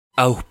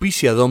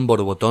Auspicia Don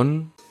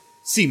Borbotón.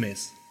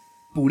 Simes,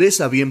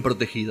 pureza bien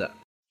protegida.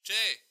 Che,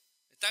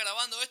 ¿está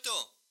grabando esto?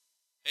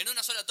 ¿En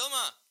una sola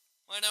toma?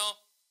 Bueno,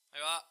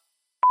 ahí va.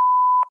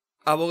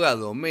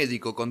 Abogado,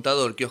 médico,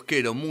 contador,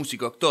 kiosquero,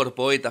 músico, actor,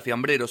 poeta,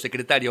 fiambrero,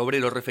 secretario,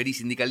 obrero, referí,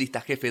 sindicalista,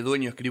 jefe,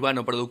 dueño,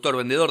 escribano, productor,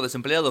 vendedor,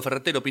 desempleado,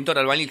 ferretero, pintor,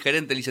 albañil,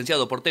 gerente,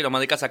 licenciado, portero, ama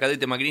de casa,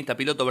 cadete, maquinista,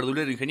 piloto,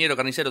 verdulero, ingeniero,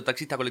 carnicero,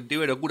 taxista,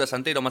 colectivero, cura,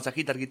 santero,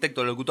 masajista,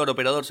 arquitecto, locutor,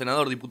 operador,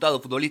 senador,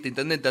 diputado, futbolista,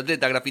 intendente,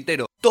 atleta,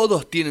 grafitero.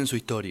 Todos tienen su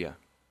historia.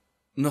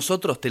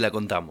 Nosotros te la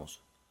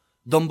contamos.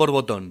 Don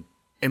Borbotón,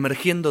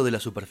 emergiendo de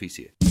la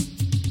superficie.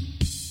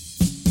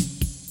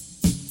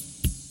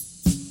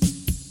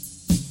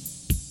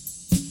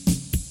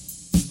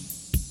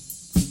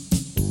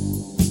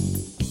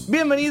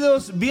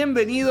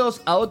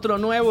 Bienvenidos a otro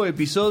nuevo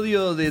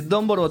episodio de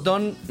Don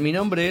Borbotón. Mi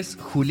nombre es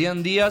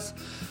Julián Díaz.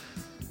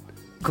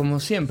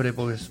 Como siempre,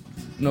 porque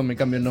no me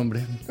cambio el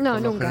nombre. No,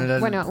 nunca. General,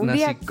 bueno, un nací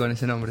día con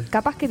ese nombre.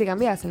 capaz que te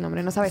cambias el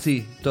nombre, ¿no sabes?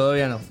 Sí,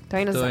 todavía no.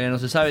 Todavía no no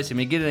se sabe. Si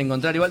me quieren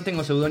encontrar, igual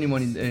tengo seudónimo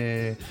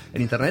en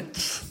internet.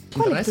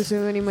 ¿Cuál es tu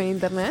seudónimo en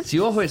internet? Si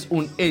vos ves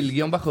un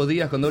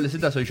el-díaz con doble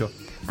Z, soy yo.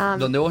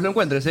 Donde vos lo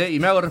encuentres, y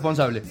me hago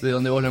responsable de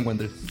donde vos lo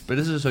encuentres.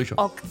 Pero eso soy yo.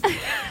 Ok.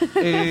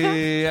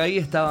 Ahí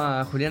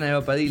estaba Juliana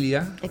Eva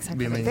Padilla.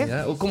 Exactamente.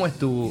 Bienvenida. ¿Cómo es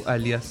tu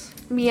alias?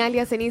 Mi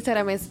alias en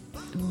Instagram es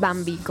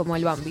Bambi, como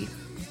el Bambi,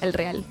 el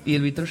real. Y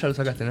el Vitro ya lo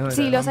sacaste, ¿no?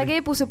 Sí, Era lo Bambi. saqué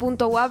y puse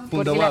 .wab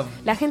porque .wab.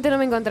 la gente no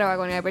me encontraba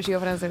con el apellido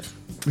francés.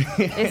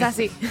 Es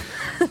así.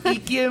 Y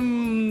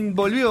quien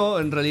volvió,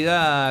 en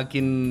realidad,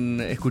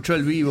 quien escuchó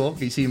el vivo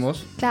que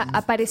hicimos. Claro,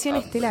 apareció en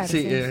Estelar.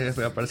 Sí,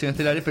 apareció en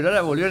Estelares, pero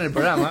ahora volvió en el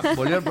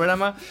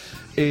programa.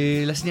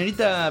 La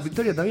señorita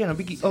Victoria Taviano,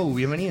 Vicky. Oh,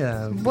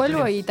 bienvenida. Vuelvo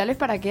Victoria. y tal vez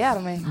para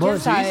quedarme.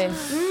 ¿Vos ¿Quién decís? sabe?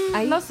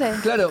 Ahí. No sé.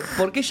 Claro,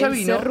 porque ella El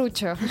vino.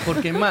 serrucho.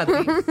 Porque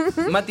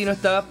Mati no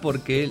estaba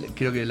porque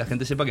quiero que la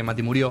gente sepa que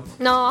Mati murió.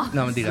 No.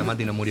 No, mentira,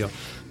 Mati no murió.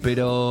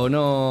 Pero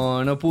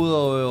no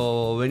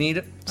pudo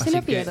venir. Se así lo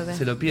que pierde.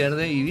 Se lo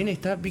pierde. Y viene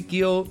está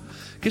Vicky O,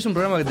 que es un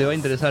programa que te va a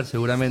interesar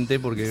seguramente.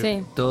 Porque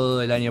Sí.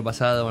 todo el año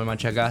pasado me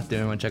machacaste.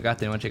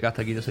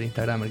 Quiero ser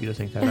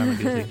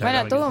Instagramer.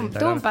 Bueno, tuvo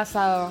un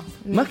pasado.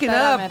 Más que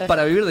nada Instagramer.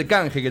 para vivir de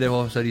canje querés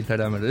vos ser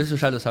Instagramer. Eso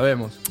ya lo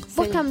sabemos.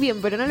 Vos Sí. también,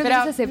 pero no lo Pero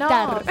querés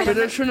aceptar. no,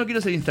 Pero yo no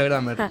quiero ser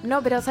Instagramer.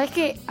 No, pero ¿sabes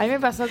qué? A mí me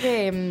pasó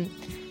que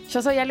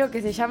yo soy algo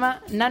que se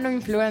llama nano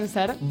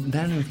influencer.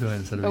 Dan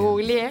influencer. Lo bien.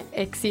 googleé,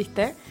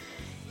 existe.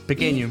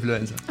 Pequeño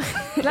influencer.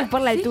 Es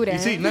por la altura. Y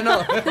sí, ¿eh? no,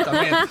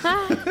 también.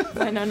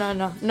 Bueno,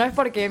 no. No es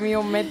porque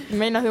mido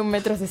menos de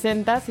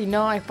 1,60 m,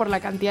 sino es por la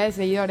cantidad de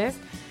seguidores.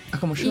 Ah,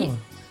 como yo. Y-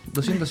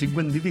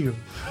 250 y pico.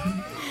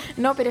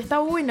 No, pero está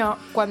bueno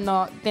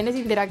cuando tenés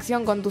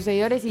interacción con tus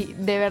seguidores y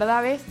de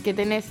verdad ves que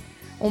tenés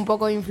un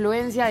poco de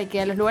influencia y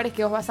que a los lugares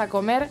que vos vas a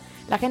comer,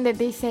 la gente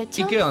te dice, ¿Y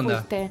 "Che, qué ¿dónde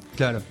onda? fuiste?".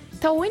 Claro.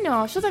 Está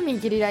bueno, yo también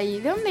quiero ir ahí.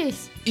 ¿De dónde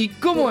es? ¿Y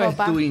cómo Tu es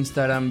ropa. tu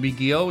Instagram,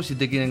 Vicky O, si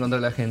te quiere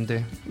encontrar la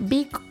gente?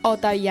 Vic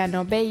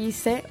Otaviano,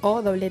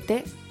 BICOAA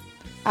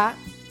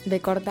de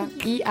corta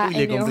Uy,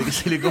 IANO.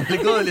 se le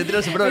complicó el letrero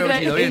a su propio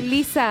apellido. Es Bien.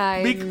 Lisa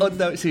Vic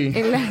sí.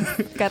 en las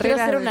Quiero carreras.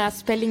 hacer una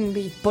spelling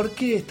bee. ¿Por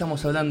qué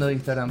estamos hablando de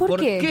Instagram? ¿Por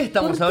qué?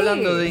 estamos ¿Por qué?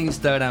 hablando de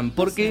Instagram?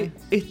 Porque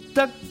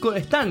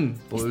están,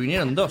 porque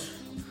vinieron dos.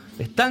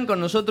 Están con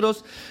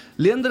nosotros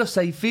Leandro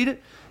Saifir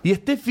y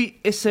Steffi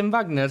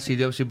Essenwagner, si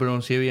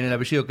pronuncié bien el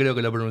apellido, creo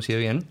que lo pronuncié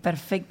bien.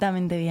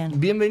 Perfectamente bien.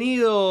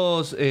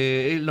 Bienvenidos.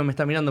 Él no me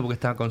está mirando porque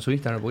está con su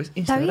Instagram, porque es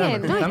Está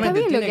Instagram. bien, no, está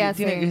bien lo que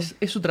hace.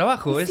 Es su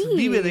trabajo, Sí.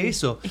 vive de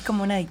eso. Es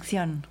como una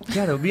adicción.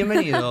 Claro,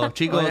 bienvenidos,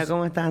 chicos. Hola,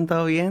 ¿cómo están?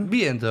 ¿Todo bien?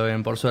 Bien, todo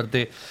bien, por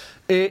suerte.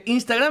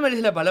 ¿Instagramer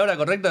es la palabra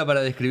correcta para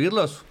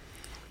describirlos?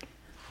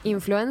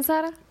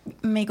 Influencer.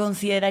 Me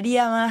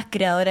consideraría más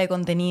creadora de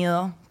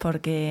contenido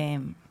porque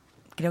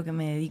creo que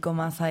me dedico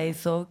más a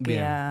eso que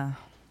Bien. a...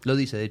 Lo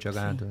dice, de hecho,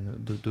 acá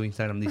tu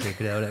Instagram dice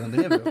creadora de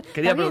contenido, pero quería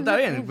Está bien, preguntar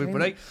está bien, bien.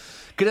 por ahí.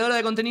 Creadora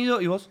de contenido,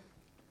 ¿y vos?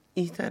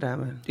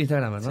 Instagramer.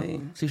 Instagramer, ¿no? Sí.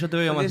 Sí, yo te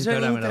veo Porque más yo en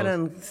Instagramer. a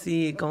vos. Instagram,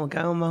 sí, como que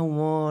hago más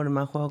humor,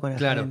 más juego con la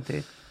Claro.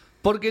 gente.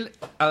 Porque,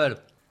 a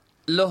ver,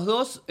 los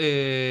dos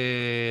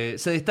se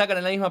destacan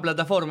en la misma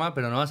plataforma,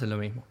 pero no hacen lo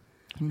mismo.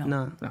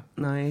 No.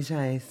 No,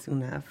 ella es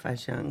una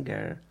fashion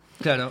girl.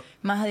 Claro,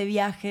 Más de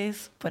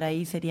viajes, por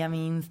ahí sería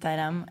mi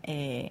Instagram.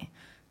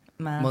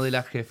 Más...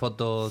 modelaje,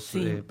 fotos,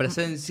 Sí.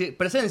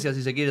 presencia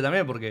si se quiere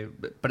también, porque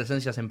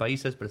presencias en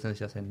países,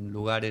 presencias en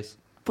lugares.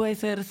 Puede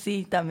ser,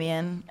 sí,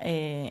 también.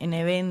 En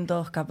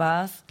eventos,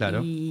 capaz.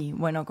 Claro. Y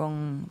bueno,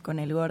 con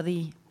el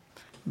Gordi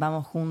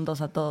vamos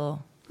juntos a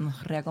todo.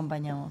 Nos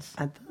reacompañamos.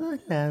 A todos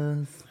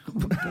lados.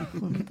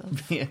 Juntos.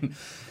 Bien.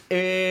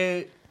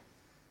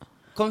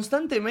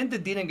 Constantemente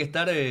tienen que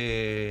estar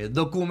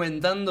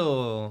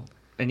documentando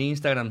en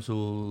Instagram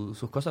sus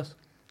cosas.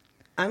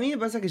 A mí me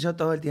pasa que yo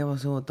todo el tiempo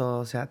subo todo,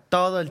 o sea,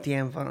 todo el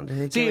tiempo.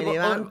 Desde que Sí, me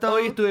levanto.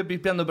 hoy estuve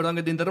pispeando, perdón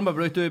que te interrumpa,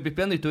 pero hoy estuve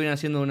pispeando y estuvieron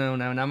haciendo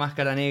una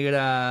máscara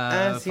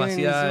negra Sí, me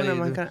hice facial. una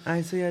máscara.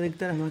 Ay, soy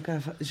adicto a las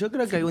máscaras faciales. Yo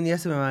creo que algún día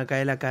se me va a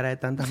caer la cara de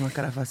tantas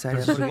máscaras Pero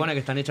faciales. se supone que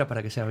están hechas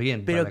para que sea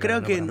bien. Pero para la creo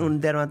cara, que no para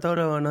un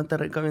dermatólogo no te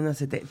recomienda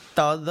hacerte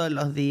todos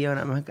los días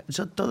una máscara.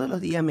 Yo todos los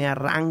días me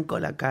arranco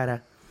la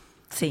cara.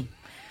 Sí.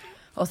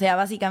 O sea,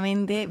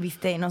 básicamente,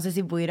 viste, no sé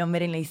si pudieron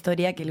ver en la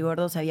historia que el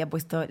gordo se había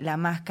puesto la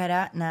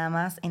máscara nada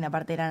más en la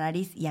parte de la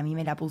nariz y a mí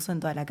me la puso en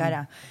toda la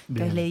cara.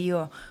 Entonces le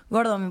digo,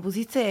 gordo, ¿me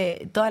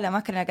pusiste toda la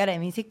máscara en la cara? Y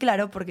me dice,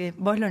 claro, porque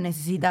vos lo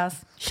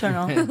necesitas, yo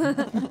no. ¿Qué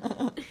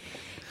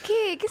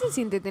se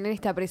siente tener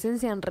esta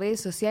presencia en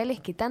redes sociales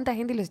que tanta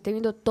gente los esté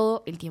viendo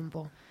todo el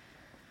tiempo?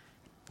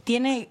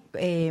 Tiene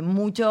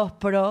muchos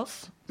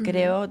pros,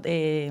 creo.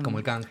 Como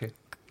el canje.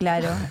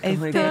 Claro.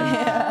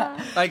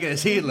 Hay que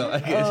decirlo,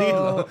 hay que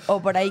decirlo.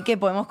 O por ahí que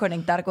podemos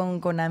conectar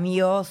con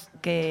amigos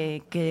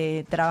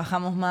que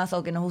trabajamos más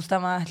o que nos gusta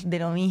más de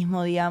lo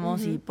mismo,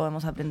 digamos, y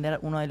podemos aprender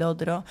uno del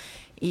otro.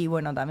 Y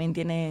bueno, también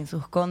tiene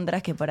sus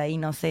contras, que por ahí,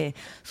 no sé,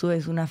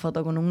 subes una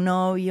foto con un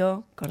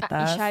novio,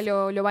 cortás. Y ya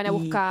lo van a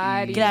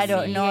buscar.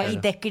 Claro, sí, no, y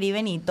te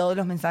escriben y todos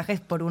los mensajes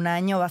por un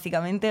año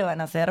básicamente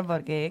van a ser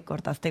porque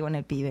cortaste con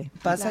el pibe.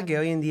 Pasa que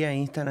hoy en día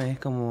Instagram es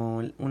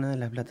como una de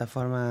las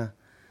plataformas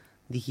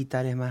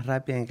digitales más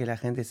rápidas en que la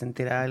gente se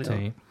entera de algo.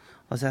 Sí.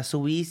 O sea,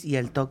 subís y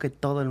al toque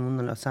todo el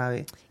mundo lo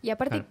sabe. Y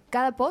aparte,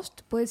 cada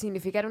post puede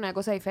significar una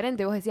cosa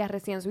diferente. Vos decías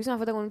recién, subís una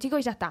foto con un chico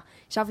y ya está.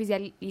 Ya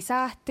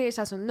oficializaste,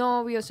 ya son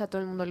novios, ya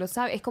todo el mundo lo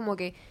sabe. Es como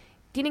que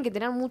tienen que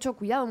tener mucho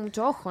cuidado,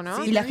 mucho ojo,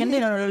 ¿no? Sí, y la gente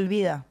no lo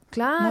olvida.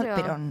 Claro. No,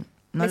 pero no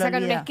Le lo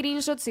sacan olvida. un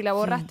screenshot, si la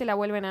borraste la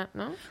vuelven a...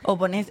 ¿no? O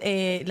pones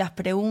las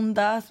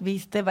preguntas,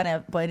 viste,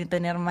 para poder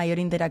tener mayor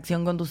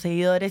interacción con tus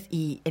seguidores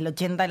y el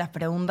 80% de las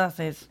preguntas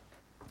es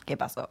 ¿qué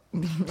pasó?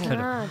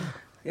 Claro.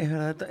 Es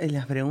verdad, en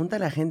las preguntas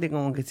la gente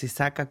como que se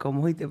saca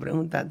como y te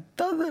pregunta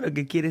todo lo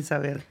que quiere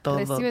saber, todo,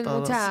 Reciben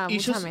todo. mucha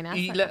Y amenaza.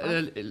 y ¿no?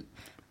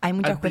 Hay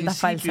muchas al cuentas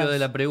principio falsas. de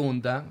la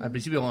pregunta, al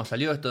principio cuando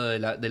salió esto de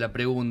la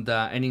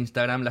pregunta en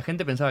Instagram, la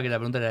gente pensaba que la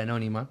pregunta era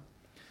anónima.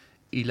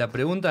 Y la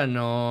pregunta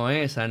no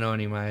es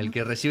anónima. El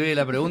que recibe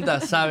la pregunta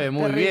sabe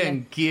muy Terrible.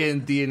 bien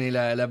quién tiene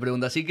la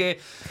pregunta. Así que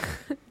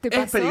 ¿Te es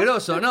pasó?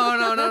 peligroso.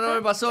 No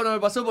me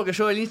pasó porque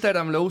yo el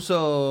Instagram no lo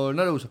uso.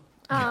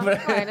 Ah,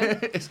 bueno.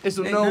 Es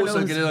un No nuevo lo uso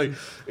el que uso. le doy.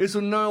 Es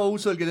un nuevo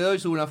uso el que le doy.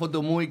 Subo una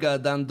foto muy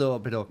cada tanto,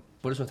 pero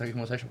por eso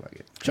trajimos a ellos. Para que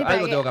Sí, yo para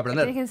algo tengo que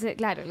aprender.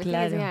 Claro, les tienen que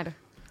Claro. enseñar.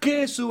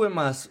 ¿Qué sube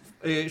más?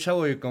 Ya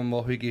voy con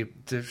vos, Vicky.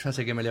 Ya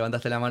sé que me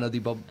levantaste la mano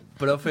tipo,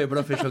 profe,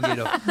 yo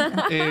quiero.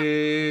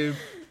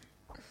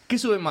 ¿Qué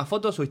sube más,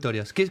 fotos o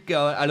historias?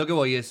 A lo que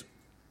voy es,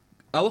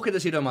 ¿a vos qué te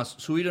sirve más?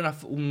 ¿Subir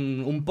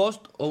un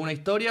post o una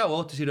historia o a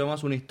vos te sirve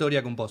más una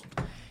historia con post?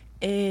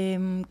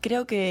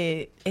 Creo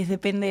que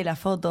depende de la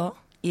foto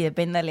y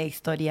depende de la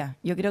historia.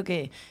 Yo creo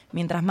que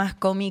mientras más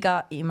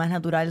cómica y más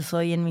natural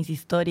soy en mis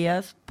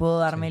historias, puedo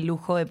darme el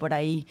lujo de por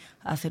ahí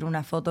hacer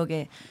una foto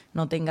que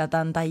no tenga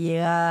tanta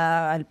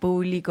llegada al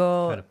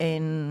público Claro.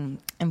 en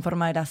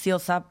forma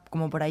graciosa,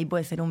 como por ahí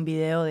puede ser un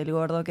video del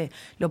gordo que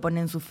lo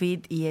pone en su feed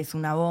y es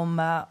una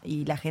bomba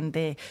y la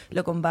gente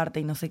lo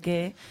comparte y no sé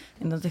qué.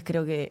 Entonces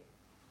creo que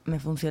me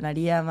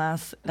funcionaría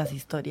más las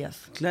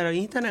historias. Claro,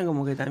 Instagram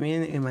como que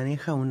también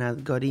maneja un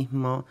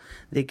algoritmo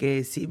de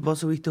que si vos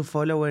subís tu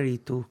follower y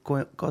tus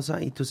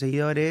cosas y tus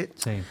seguidores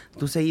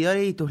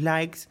y tus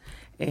likes,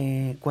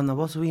 cuando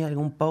vos subís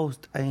algún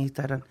post a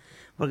Instagram,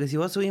 porque si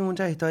vos subís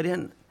muchas historias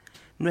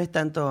no es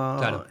tanto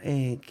Claro.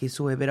 que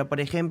sube, pero por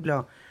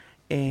ejemplo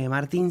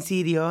Martín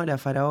Sirio, la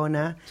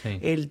faraona, Sí.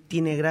 él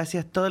tiene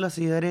gracias todos los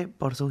seguidores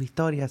por sus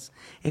historias.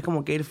 Es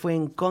como que él fue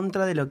en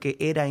contra de lo que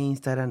era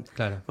Instagram.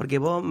 Claro. Porque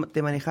vos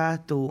te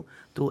manejabas tu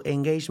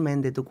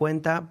engagement de tu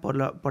cuenta por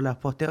los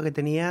posteos que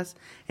tenías,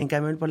 en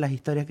cambio él por las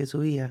historias que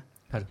subía.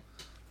 Claro.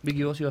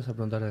 Vicky, vos ibas a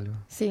preguntar algo.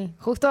 Sí,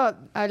 justo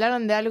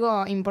hablaron de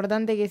algo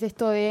importante que es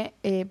esto de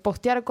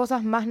postear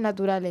cosas más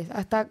naturales.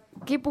 ¿Hasta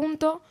qué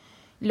punto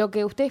lo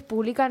que ustedes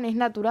publican es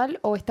natural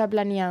o está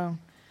planeado?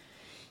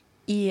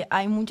 Y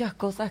hay muchas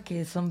cosas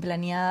que son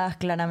planeadas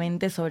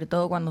claramente, sobre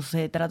todo cuando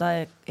se trata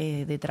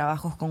de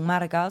trabajos con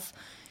marcas.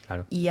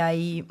 Claro. Y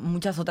hay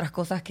muchas otras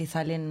cosas que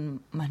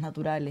salen más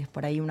naturales.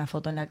 Por ahí una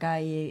foto en la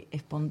calle,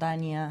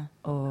 espontánea,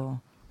 o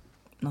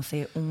no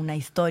sé, una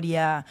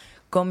historia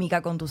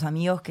cómica con tus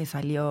amigos que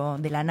salió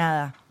de la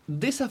nada.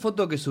 De esa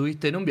foto que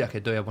subiste en un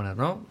viaje, te voy a poner,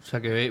 ¿no? O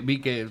sea que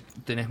vi que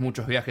tenés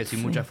muchos viajes y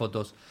muchas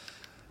fotos.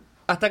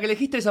 Hasta que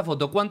elegiste esa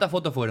foto, ¿cuántas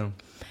fotos fueron?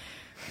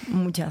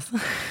 Muchas.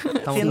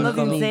 Estamos Siendo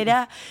hablando.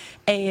 sincera,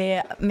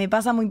 me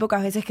pasa muy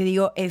pocas veces que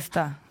digo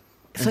esta.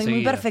 Soy muy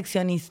Enseguida.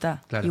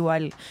 perfeccionista, Claro.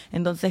 igual.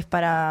 Entonces,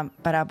 para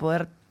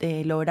poder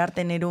lograr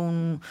tener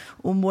un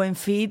buen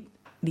feed,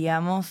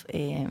 digamos,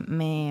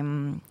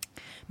 me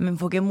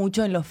enfoqué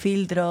mucho en los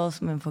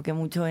filtros, me enfoqué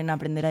mucho en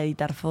aprender a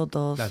editar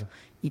fotos Claro.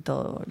 y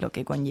todo lo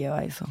que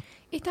conlleva eso.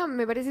 Esta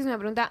me parece es una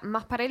pregunta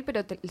más para él,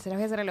 pero se las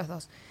voy a hacer a los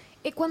dos.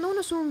 Cuando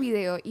uno sube un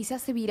video y se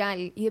hace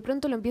viral y de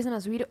pronto lo empiezan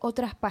a subir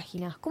otras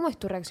páginas, ¿cómo es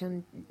tu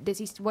reacción?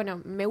 Decís,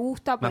 bueno, me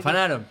gusta Me porque...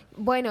 afanaron.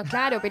 Bueno,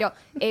 claro, pero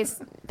es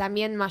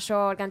también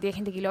mayor cantidad de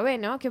gente que lo ve,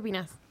 ¿no? ¿Qué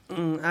opinas?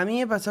 A mí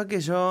me pasó que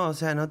yo, o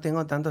sea, no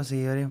tengo tantos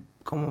seguidores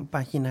como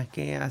páginas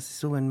que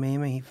suben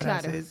memes y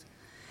Claro. frases.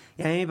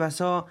 Y a mí me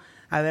pasó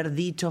haber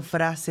dicho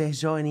frases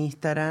yo en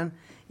Instagram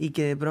y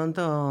que de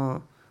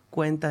pronto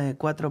cuentas de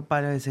 4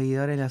 palos de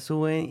seguidores las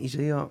suben y yo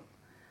digo,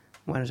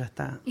 bueno, ya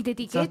está. ¿Y te Sos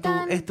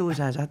etiquetan? es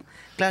tuya. Ya.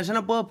 Claro, yo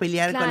no puedo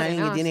pelear Claro, con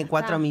alguien no, que tiene ya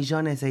 4 está.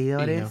 millones de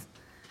seguidores. Y no.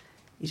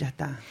 Y ya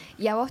está.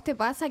 ¿Y a vos te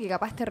pasa que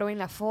capaz te roben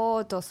las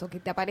fotos o que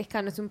te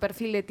aparezca, no sé, un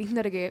perfil de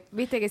Tinder que,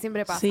 viste que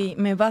siempre pasa? Sí,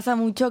 me pasa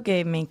mucho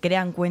que me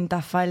crean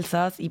cuentas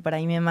falsas y por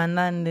ahí me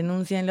mandan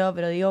denúncienlo,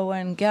 pero digo,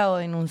 bueno, ¿qué hago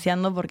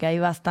denunciando? Porque hay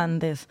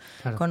bastantes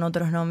Claro. con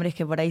otros nombres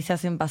que por ahí se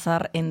hacen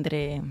pasar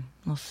entre,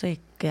 no sé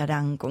qué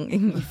harán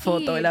en mi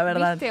foto, Sí, la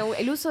verdad. viste,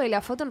 el uso de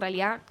la foto en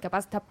realidad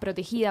capaz está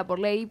protegida por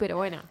ley, pero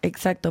bueno.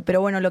 Exacto,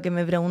 pero bueno, lo que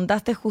me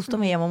preguntaste justo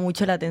me llamó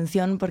mucho la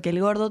atención porque el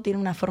gordo tiene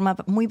una forma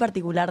muy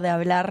particular de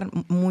hablar,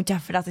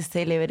 muchas frases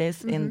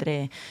célebres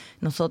entre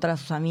nosotras,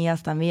 sus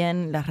amigas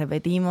también, las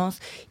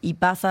repetimos y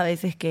pasa a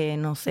veces que,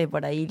 no sé,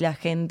 por ahí la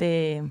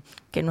gente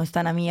que no es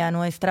tan amiga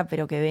nuestra,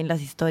 pero que ve en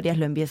las historias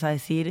lo empieza a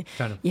decir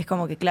Claro. y es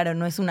como que, claro,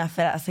 no es una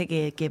frase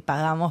que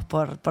pagamos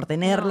por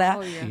tenerla, No,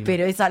 obvio.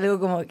 pero es algo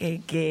como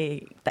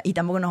y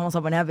tampoco nos vamos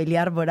a poner a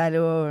pelear por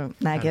algo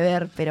nada que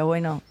ver, pero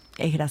bueno,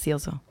 es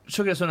gracioso. Yo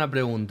quiero hacer una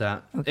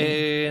pregunta. Ok.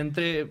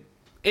 Entre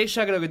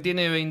ella creo que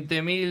tiene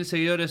 20.000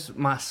 seguidores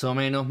más o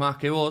menos más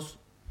que vos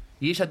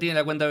y ella tiene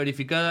la cuenta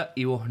verificada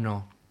y vos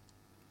no.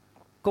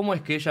 ¿Cómo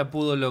es que ella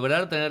pudo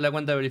lograr tener la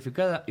cuenta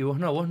verificada y vos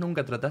no? ¿Vos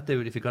nunca trataste de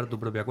verificar tu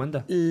propia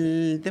cuenta?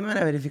 El tema de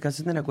la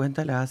verificación de la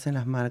cuenta la hacen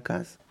las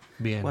marcas.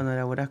 Bien. Cuando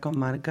laburás con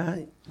marca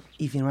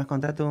y firmas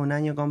contrato de un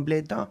año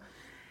completo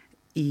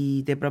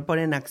y te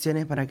proponen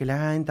acciones para que las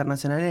hagas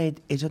internacionales,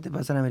 ellos te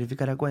pasan a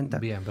verificar la cuenta.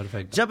 Bien,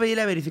 perfecto. Yo pedí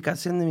la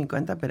verificación de mi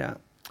cuenta, pero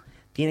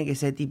tiene que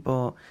ser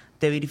tipo...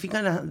 Te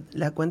verifican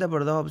la cuenta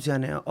por dos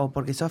opciones. O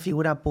porque sos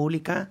figura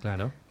pública,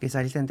 Claro. que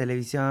saliste en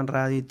televisión,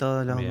 radio y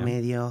todos los Bien.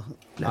 medios,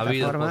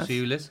 Habidos plataformas.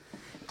 posibles.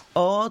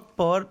 O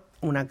por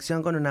una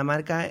acción con una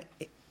marca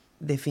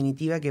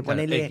definitiva que Claro,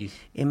 ponele X.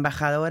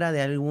 embajadora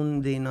de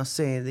no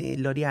sé, de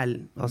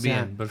L'Oreal. O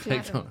sea, Bien,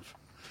 perfecto. Claro.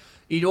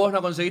 ¿Y vos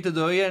no conseguiste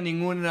todavía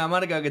ninguna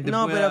marca que te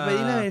no, pueda...? pero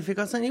pedí la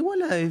verificación. Igual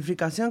la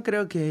verificación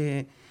creo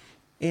que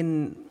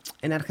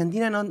en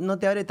Argentina no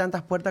te abre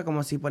tantas puertas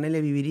como si ponele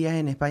vivirías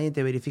en España y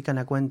te verifican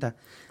la cuenta.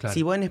 Claro.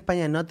 Si vos en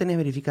España no tenés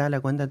verificada la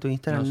cuenta de tu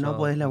Instagram, No no sos-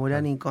 podés laburar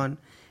claro. ni con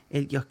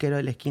el kiosquero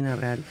de la esquina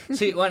real.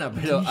 Sí, bueno,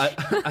 pero a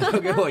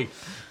lo que voy.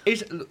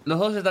 Los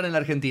dos están en la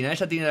Argentina.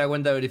 Ella tiene la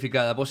cuenta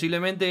verificada.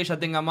 Posiblemente ella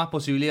tenga más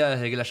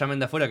posibilidades de que la llamen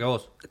de afuera que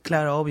vos.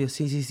 Claro, obvio,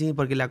 sí,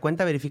 porque la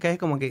cuenta verificada es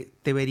como que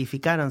te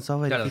verificaron, sos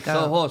Claro,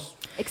 verificado. sos vos.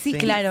 Existe.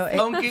 Claro, sí.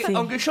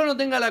 Aunque yo no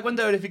tenga la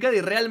cuenta verificada y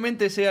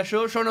realmente sea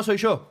yo no soy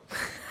yo.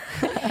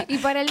 Y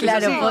para el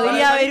Claro, no,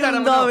 podría haber un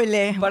Instagram no.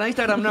 doble. Para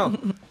Instagram no.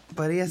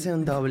 Podría ser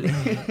un doble.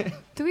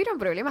 ¿Tuvieron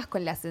problemas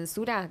con la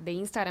censura de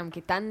Instagram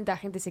que tanta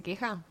gente se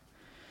queja?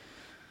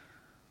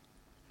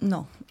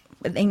 No,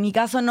 en mi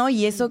caso no,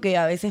 y eso que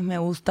a veces me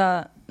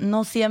gusta,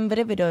 no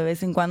siempre, pero de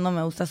vez en cuando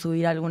me gusta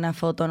subir alguna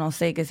foto, no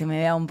sé, que se me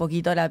vea un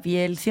poquito la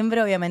piel,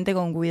 siempre obviamente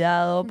con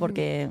cuidado,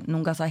 porque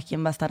nunca sabes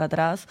quién va a estar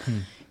atrás,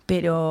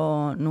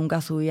 pero nunca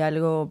subí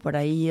algo por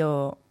ahí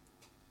o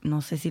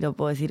no sé si lo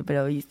puedo decir,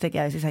 pero viste que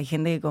a veces hay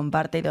gente que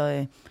comparte lo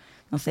de,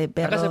 no sé,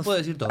 perros. Acá se puede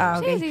decir todo. Ah,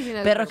 ok. Sí, no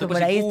te Perros que preocupes.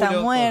 por ahí Se puede decir están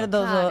culo,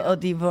 muertos todo. Claro. o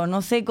tipo,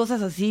 no sé,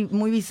 cosas así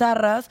muy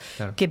bizarras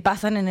Claro. que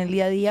pasan en el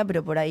día a día,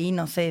 pero por ahí,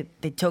 no sé,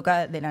 te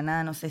choca de la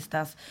nada, no sé,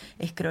 estás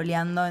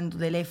scrolleando en tu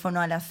teléfono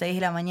a las 6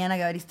 de la mañana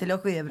que abriste el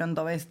ojo y de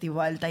pronto ves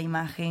tipo alta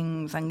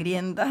imagen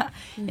sangrienta.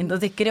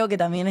 Entonces creo que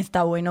también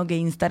está bueno que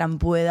Instagram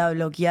pueda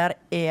bloquear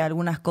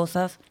algunas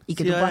cosas y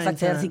que Sí, tú ahora puedas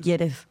acceder Instagram si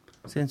quieres.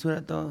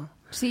 Censura todo.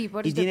 Sí,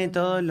 por Y eso tiene te-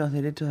 todos los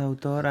derechos de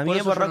autor. A mí Por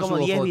me eso yo borró no como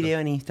subo 10 fotos.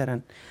 videos en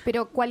Instagram.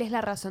 Pero ¿cuál es la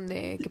razón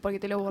de que por qué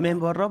te lo borró? Me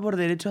borró por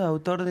derechos de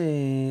autor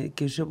de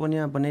que yo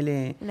ponía,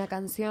 ponerle... Una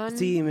canción.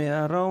 Sí, me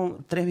agarró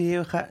 3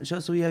 videos.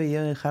 Yo subía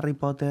videos de Harry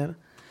Potter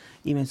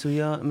y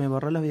me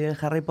borró los videos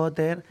de Harry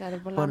Potter Claro,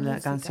 por por la la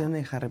música. canción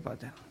de Harry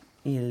Potter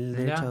y el Mirá.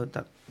 derecho de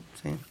autor.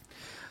 Sí.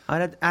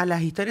 Ahora,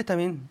 las historias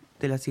también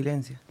te las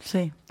silencia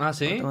Sí. Ah,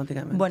 ¿sí?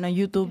 automáticamente. Bueno,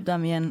 YouTube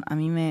también, a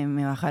mí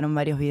me bajaron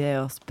varios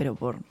videos, pero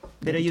por...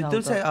 Pero derecho de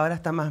YouTube autor. ahora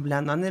está más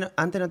blando.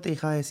 Antes no te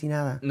dejaba decir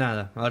nada.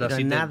 Nada, ahora Pero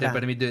sí te nada.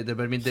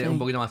 permite Sí. un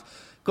poquito más.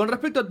 Con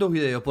respecto a tus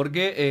videos,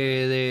 porque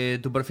de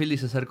tu perfil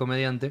dice ser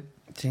comediante,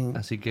 Sí.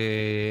 así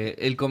que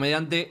el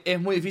comediante es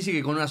muy difícil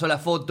que con una sola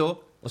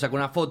foto, o sea, con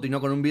una foto y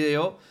no con un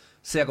video,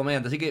 sea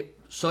comediante. Así que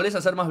solés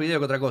hacer más video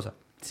que otra cosa.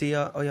 Sí,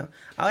 obvio.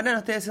 Ahora no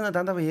estoy haciendo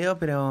tantos videos,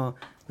 pero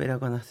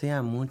cuando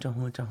sea muchos.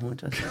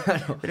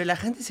 Pero la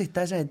gente se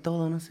estalla de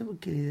todo, no sé por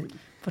qué.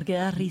 Porque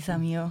da risa,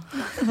 amigo.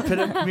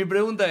 Pero mi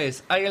pregunta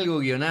es, ¿hay algo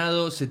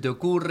guionado? ¿Se te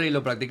ocurre?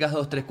 ¿Lo practicás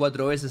 2, 3,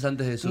 4 veces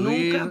antes de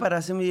subir? Nunca para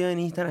hacer un video en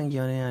Instagram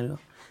guioné algo.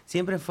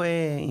 Siempre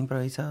fue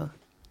improvisado.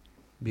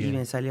 Bien. Y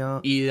me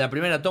salió... ¿Y de la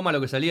primera toma lo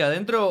que salía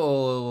adentro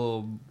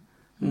o...?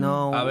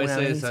 No, A una veces,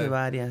 vez hice eh.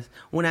 varias.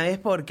 Una vez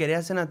por querer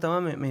hacer una toma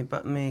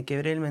me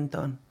quebré el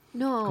mentón.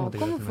 No, ¿Cómo te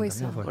 ¿cómo quedaste fue en el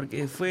eso? camino?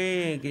 Porque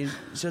fue que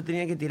yo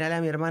tenía que tirar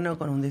a mi hermano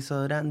con un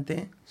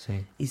desodorante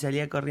Sí. y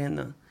salía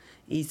corriendo.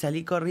 Y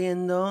salí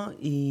corriendo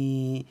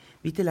y...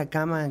 ¿Viste la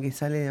cama que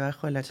sale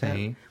debajo de la Sí.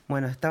 cama?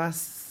 Bueno, estaba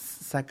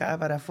sacada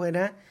para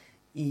afuera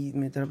y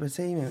me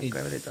tropecé y me Y-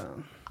 quebré todo.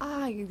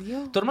 Ay,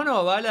 Dios. ¿Tu hermano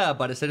avala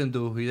aparecer en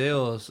tus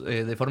videos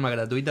de forma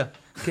gratuita?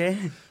 ¿Qué?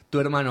 ¿Tu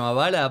hermano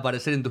avala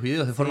aparecer en tus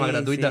videos de forma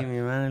gratuita? Sí, mi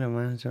hermano lo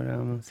más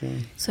lloramos,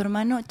 sí. Su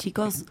hermano,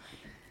 chicos,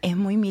 es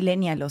muy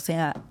millennial, o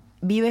sea,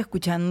 vive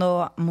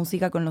escuchando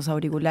música con los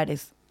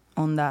auriculares.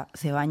 Onda,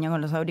 se baña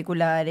con los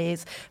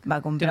auriculares, va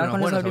a comprar Tiene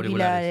con unos los buenos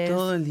auriculares,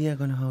 Todo el día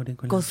con los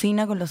auriculares.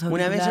 cocina con los Una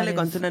auriculares. vez yo le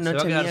conté una Se va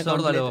noche a quedar mía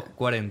sordo a los completa.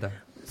 40.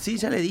 Sí,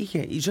 ya le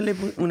dije. Y yo le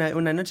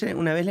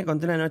una vez le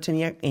conté una noche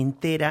mía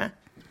entera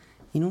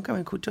y nunca me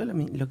escuchó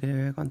lo que le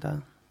había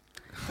contado.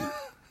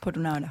 Por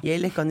una hora. Y ahí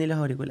le escondí los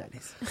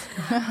auriculares.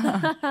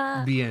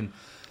 Bien.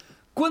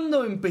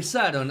 ¿Cuándo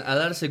empezaron a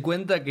darse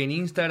cuenta que en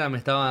Instagram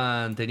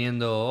estaban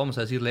teniendo, vamos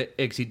a decirle,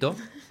 éxito?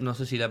 No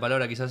sé si la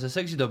palabra quizás es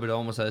éxito, pero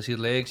vamos a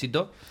decirle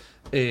éxito.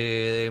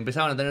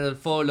 Empezaron a tener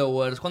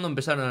followers. ¿Cuándo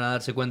empezaron a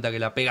darse cuenta que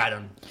la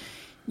pegaron?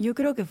 Yo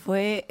creo que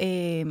fue...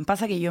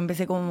 pasa que yo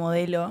empecé como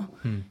modelo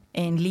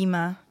en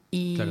Lima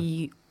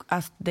y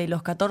de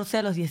los 14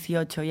 a los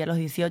 18. Y a los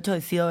 18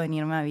 decido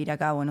venirme a vivir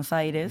acá a Buenos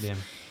Aires. Bien.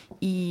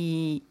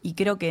 Y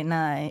creo que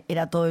nada,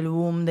 era todo el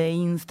boom de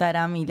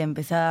Instagram y le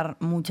empecé a dar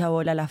mucha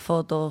bola a las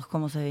fotos,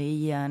 cómo se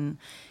veían.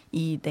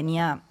 Y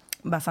tenía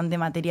bastante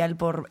material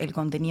por el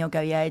contenido que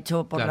había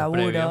hecho por Claro,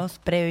 laburos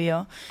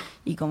previo.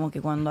 Y como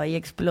que cuando ahí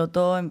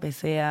explotó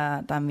empecé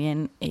a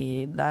también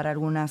dar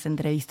algunas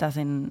entrevistas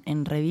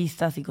en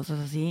revistas y cosas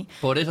así.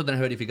 Por eso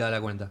tenés verificada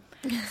la cuenta.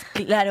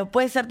 Claro,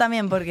 puede ser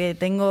también porque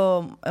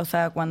tengo, o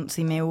sea,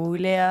 si me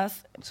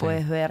googleas Sí.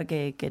 puedes ver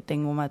que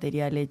tengo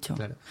material hecho.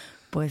 Claro.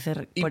 Puede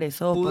ser ¿Y por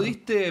eso.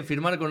 pudiste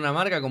firmar con una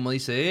marca, como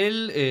dice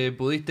él?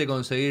 ¿Pudiste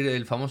conseguir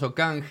el famoso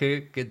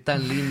canje? Que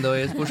tan lindo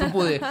es. Pues yo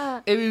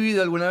he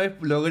vivido alguna vez,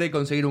 logré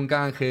conseguir un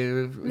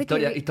canje.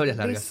 Historias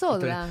de largas.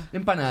 soda.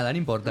 Empanada, no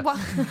importa. Buah.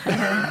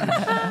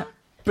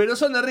 Pero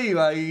son de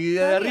arriba y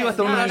de arriba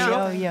está un No, rayo.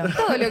 no. Obvio.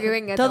 Todo lo que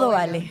venga. Todo bueno.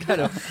 vale.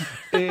 Claro.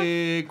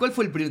 ¿Cuál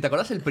fue el primer? ¿Te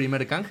acordás el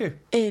primer canje?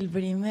 El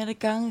primer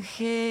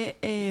canje,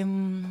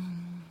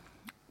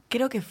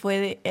 creo que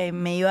fue,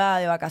 me iba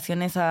de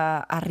vacaciones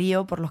a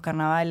Río por los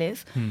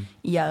carnavales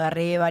y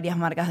agarré varias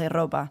marcas de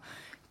ropa.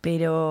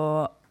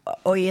 Pero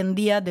hoy en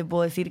día te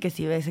puedo decir que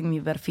si ves en mi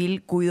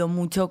perfil, cuido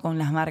mucho con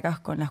las marcas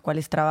con las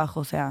cuales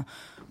trabajo. O sea,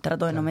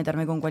 trato de no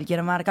meterme con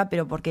cualquier marca,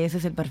 pero porque ese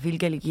es el perfil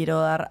que le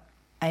quiero dar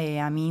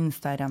a mi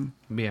Instagram.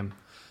 Bien.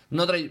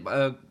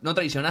 ¿No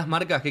traicionás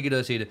marcas? ¿Qué quiero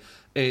decir?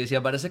 Si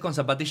apareces con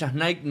zapatillas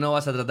Nike, ¿no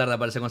vas a tratar de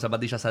aparecer con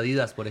zapatillas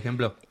Adidas, por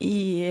ejemplo?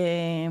 Y,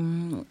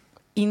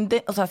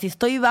 o sea, si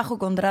estoy bajo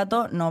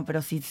contrato, no,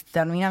 pero si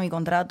termina mi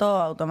contrato,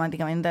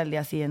 automáticamente al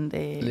día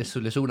siguiente... Le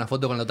subo una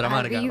foto con la otra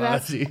marca. A ver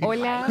Adidas, si-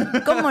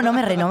 hola. ¿Cómo no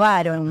me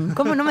renovaron?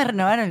 ¿Cómo no me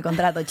renovaron el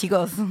contrato,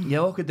 chicos? ¿Y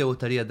a vos qué te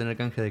gustaría tener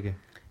canje de qué?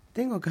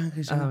 Tengo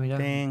canje yo. Mirá.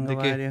 Tengo ¿De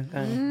qué? varios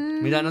canjes.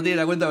 Mirá, no tiene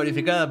la cuenta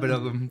verificada,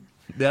 pero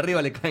de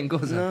arriba le caen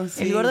cosas. No,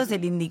 sí. El gordo es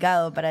el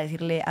indicado para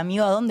decirle,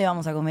 amigo, ¿a dónde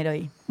vamos a comer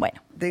hoy?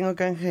 Bueno, Tengo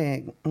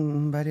canje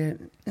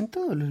en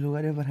todos los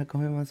lugares para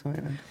comer más o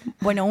menos.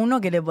 bueno, uno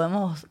que le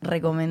podemos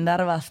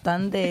recomendar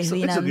bastante es Eso-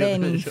 Din eso and quiero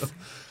saber Dennis. yo.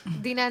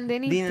 Dinan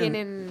Denis Dinan-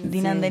 tienen.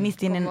 Din and Sí. Dennis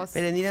tienen... Como-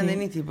 Pero en Dylan Sí.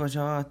 Dennis, tipo,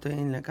 yo estoy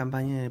en la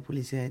campaña de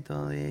publicidad y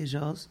todo de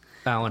ellos.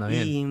 Ah, bueno,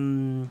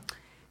 bien.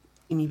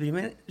 Y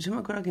yo me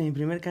acuerdo que mi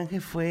primer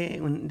canje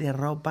fue de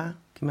ropa,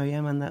 que me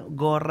habían mandado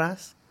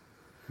gorras.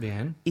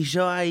 Bien. Y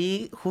yo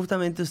ahí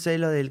justamente usé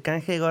lo del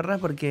canje de gorras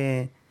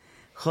porque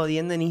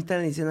jodiendo en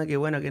Instagram diciendo que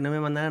bueno, que no me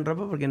mandaran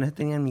ropa porque no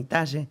tenían mi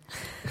talle.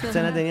 O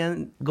sea, no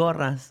tenían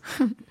gorras.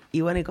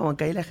 Y bueno, y como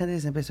que ahí la gente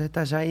se empezó a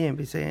estallar y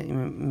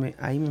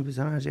ahí me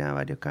empezaron a llegar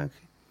varios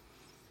canjes.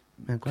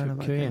 Me acuerdo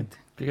Qué bien. bastante.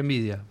 Qué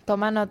envidia.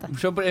 Toma nota.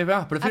 Yo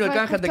prefiero el Ah,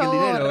 canje antes que el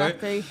justo dinero, gorras, ¿eh?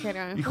 te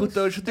dijeron. Y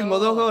justo yo tengo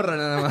 2 gorras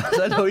nada más.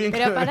 ¿Sabes lo bien que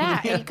Pero me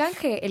pará, venía?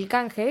 el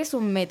canje es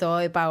un método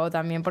de pago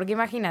también, porque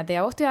imagínate,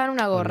 a vos te dan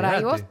una gorra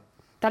y vos Olvídate.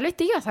 tal vez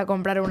te ibas a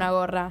comprar una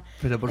gorra.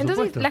 Pero por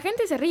Entonces supuesto. la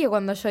gente se ríe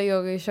cuando yo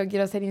digo que yo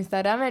quiero ser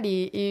Instagramer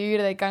y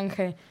vivir de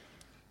canje.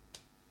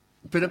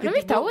 Pero Para mí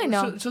está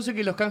bueno. Yo sé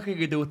que los canjes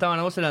que te gustaban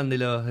a vos eran de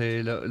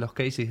los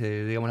cases,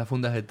 de digamos, las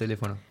fundas de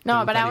teléfono.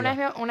 No, ¿Te pará,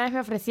 gustaría? una vez me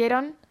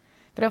ofrecieron,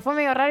 pero fue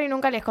medio raro y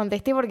nunca les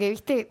contesté porque,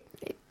 viste,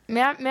 me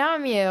daba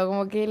miedo,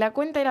 como que la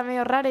cuenta era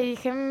medio rara y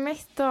dije,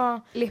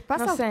 esto... ¿Les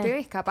pasa no a sé.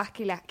 ustedes capaz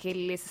que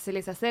se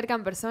les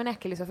acercan personas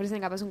que les ofrecen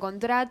capaz un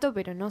contrato,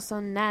 pero no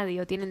son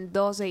nadie o tienen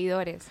 2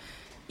 seguidores?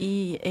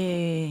 Y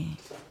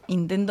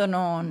intento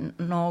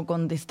no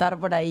contestar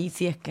por ahí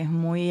si es que es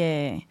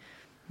muy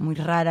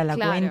rara la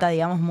Claro. cuenta,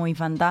 digamos, muy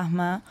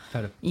fantasma.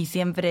 Claro. Y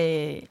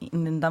siempre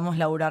intentamos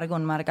laburar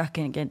con marcas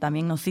que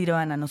también nos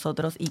sirvan a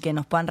nosotros y que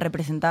nos puedan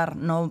representar,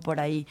 no por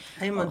ahí.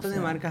 Hay un montón O de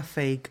sea, marcas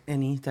fake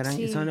en Instagram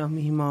que Sí. son los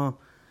mismos,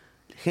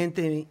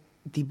 gente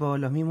tipo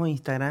los mismos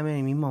Instagramers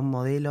y mismos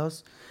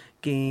modelos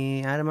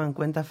que arman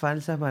cuentas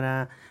falsas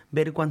para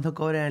ver cuánto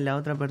cobra la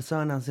otra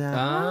persona, o sea,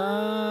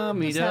 Ah,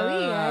 mirá.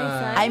 sabía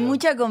esa. Hay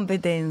mucha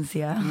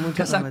competencia.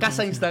 mucha Casa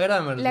competencia.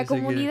 Instagramer. La si se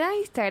quiere. comunidad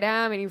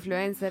Instagram,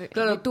 influencer,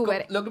 Claro,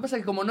 youtuber, lo que pasa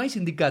es que como no hay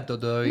sindicato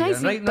todavía, No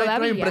hay no hay un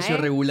todavía, precio ¿eh?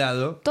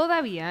 regulado.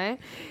 todavía, ¿eh?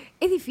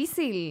 Es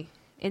difícil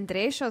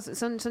entre ellos,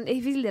 es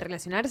difícil de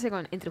relacionarse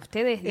entre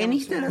ustedes. En digamos,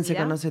 Instagram se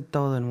comunidad. conoce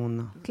todo el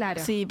mundo.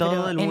 Claro. Sí, Todo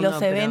pero el en mundo, los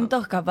pero-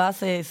 eventos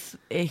capaz es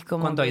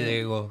como... ¿Cuánto hay que de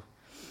ego?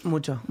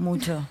 Mucho.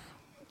 Mucho.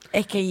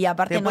 Es que, y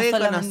aparte Te no puede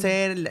solamente...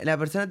 conocer, la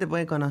persona te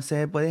puede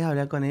conocer, puedes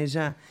hablar con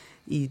ella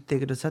y te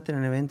cruzaste en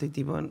un evento y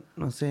tipo,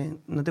 no sé,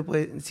 no te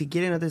puede, si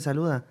quiere no te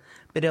saluda,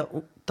 pero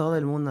todo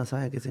el mundo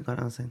sabe que se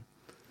conocen.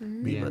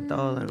 Bien. Tipo,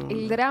 todo el mundo.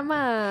 El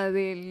drama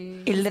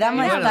del... El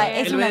drama Y está-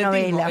 es una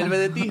novela. El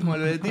vedetismo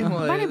de,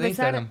 Van a de empezar,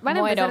 Instagram. van a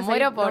empezar a muero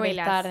salir por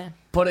novelas. estar.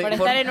 Por-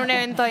 Estar en un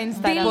evento de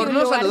Instagram. Por un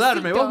no lugarcito.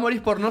 saludarme, vos morís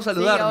por no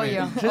saludarme. Sí,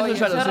 obvio, Yo obvio.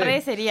 eso ya lo Yo sé.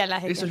 re sería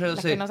las Eso ya lo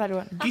las sé. que no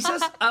saludan.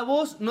 Quizás a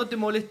vos no te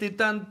moleste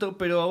tanto,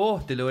 pero a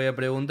vos te lo voy a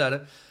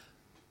preguntar.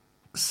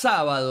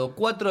 Sábado,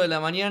 4 de la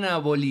mañana,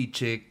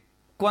 boliche.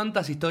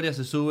 ¿Cuántas historias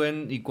se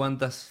suben y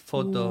cuántas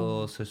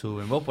fotos se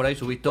suben? Vos por ahí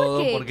subís todo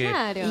qué? porque...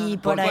 Claro. Y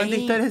 ¿Por por cuántas ahí...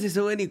 historias se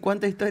suben y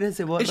cuántas historias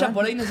se borran? Ella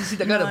por ahí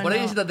necesita, claro, No, por ahí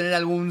no. necesita tener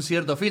algún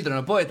cierto filtro.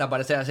 No puede estar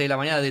aparecer a las 6 de la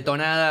mañana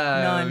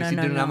detonada No, si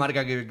tiene una no.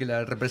 marca que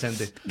la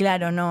represente.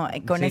 Claro, no,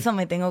 con Sí. eso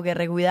me tengo que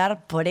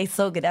recuidar. Por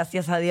eso,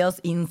 gracias a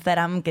Dios,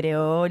 Instagram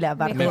creó la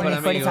parte de Mejor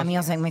mejores amigos.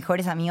 amigos. En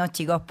mejores amigos,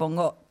 chicos,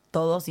 pongo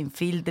todo sin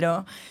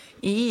filtro.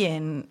 Y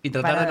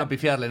tratar para- de no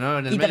pifiarle, ¿no?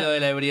 En el y medio de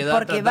la ebriedad.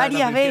 Porque tratar de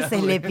no varias veces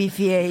pifiarle. le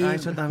pifié. Y Ay,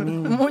 yo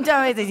también.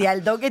 Muchas veces, y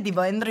al toque,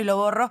 tipo, entro y lo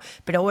borro.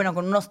 Pero bueno,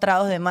 con unos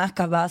tragos de más,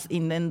 capaz,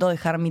 intento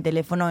dejar mi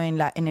teléfono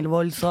en el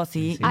bolso,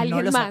 así, y no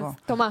Alguien lo más. saco.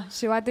 Tomá,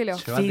 llévatelo.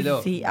 Sí,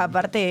 Llévatelo. sí,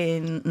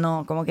 aparte,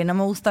 no, como que no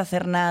me gusta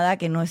hacer nada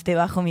que no esté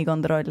bajo mi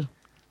control.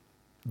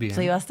 Bien.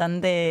 Soy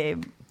bastante...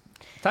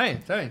 Está bien,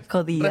 está bien.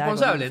 Jodida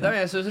Responsable, con eso. está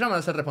bien. Eso se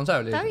llama ser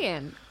responsable. Está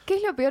bien. ¿Qué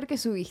es lo peor que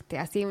subiste?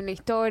 Así, una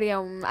historia,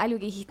 algo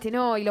que dijiste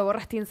no y lo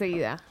borraste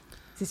enseguida.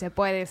 Si se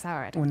puede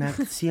saber. Una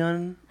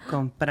acción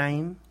con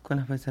Prime, con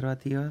los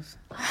preservativos.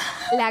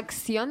 La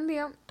acción,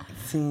 digamos.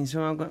 Sí,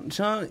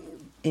 yo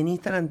en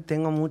Instagram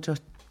tengo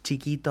muchos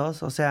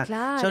chiquitos, o sea,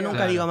 Claro. yo nunca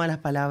Claro. digo malas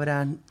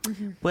palabras.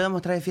 Puedo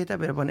mostrar de fiesta,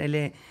 pero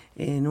ponerle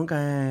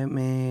nunca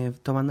me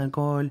tomando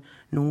alcohol,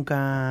 nunca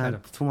Claro.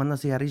 fumando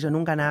cigarrillos,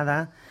 nunca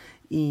nada.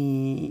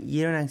 Y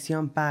era una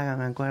acción paga,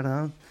 me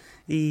acuerdo.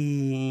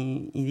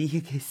 Y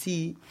dije que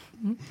sí,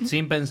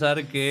 Sin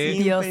pensar que...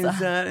 sin Diosa.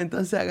 pensar.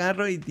 Entonces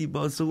agarro y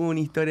tipo subo una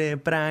historia de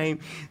Prime,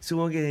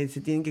 subo que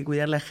se tienen que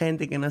cuidar la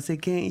gente, que no sé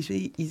qué.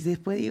 Y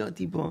después digo,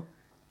 tipo,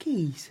 ¿qué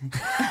hice?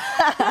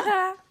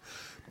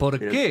 ¿Por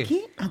 ¿Pero qué?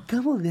 ¿Qué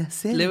acabo de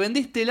hacer? Le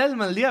vendiste el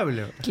alma al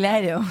diablo.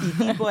 Claro.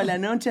 Y tipo a la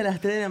noche, a las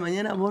 3 de la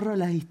mañana, borro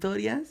las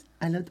historias.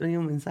 Al otro día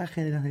un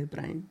mensaje de los de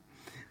Prime.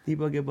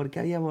 Tipo que porque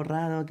había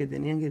borrado, que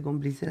tenían que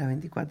cumplirse las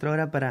 24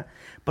 horas para...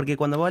 Porque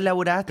cuando vos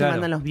laburás, Claro. te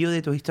mandan los views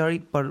de tu story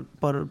por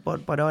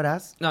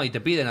horas. No, y te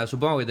piden,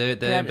 supongo que te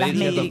Claro, deben las pedir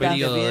cierto métricas. Te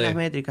periodo piden de... las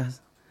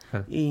métricas.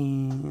 Claro.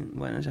 Y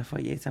bueno, ya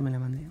fue. Y esa me la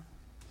mandé.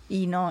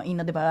 Y no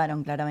te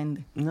pagaron,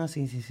 claramente. No,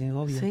 sí,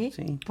 obvio. ¿Sí?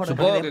 Sí. Por- Porque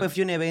Supongo después que-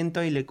 fui a un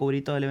evento y le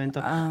cubrí todo el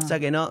evento. Ah. O sea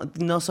que no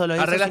solo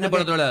eso, Arreglaste sino por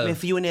que otro lado. me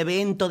fui a un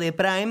evento de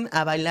Prime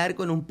a bailar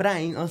con un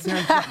Prime. O sea,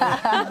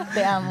 tipo,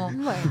 Te amo.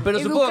 Bueno, Pero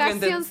supongo que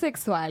educación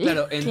sexual.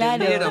 Claro, Claro,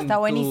 entendieron está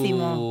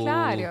buenísimo. tu-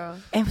 Claro.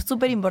 Es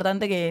súper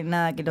importante que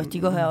los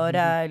chicos de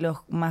ahora, los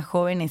más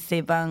jóvenes,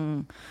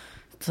 sepan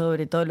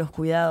sobre todo los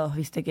cuidados.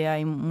 Viste que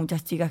hay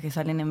muchas chicas que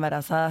salen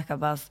embarazadas,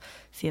 capaz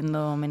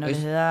siendo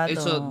menores de edad.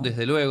 Eso o-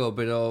 desde luego,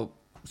 pero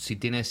si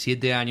tiene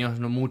 7 años,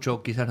 no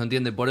mucho, quizás no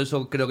entiende. Por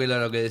eso creo que era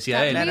lo que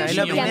decía él. claro, Niños es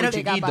lo muy primero que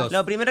chiquitos. capaz.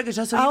 lo primero que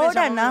yo subí me Ahora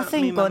llamó mi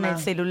nacen con mamá. el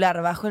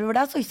celular bajo el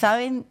brazo y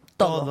saben todo.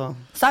 Todo.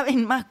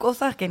 Saben más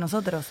cosas que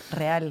nosotros,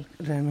 real.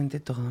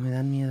 Realmente todo, me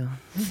dan miedo.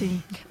 Sí.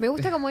 Me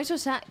gusta como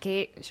ellos ya,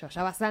 que ellos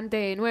ya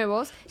bastante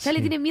nuevos, ya le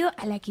tienen miedo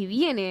a la que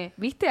viene,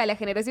 ¿viste? A la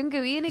generación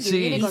que viene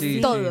viene con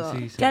todo.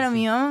 sí, Claro, sí.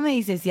 mi mamá me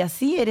dice, si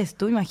así eres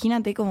tú,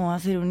 imagínate cómo va a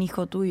ser un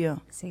hijo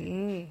tuyo.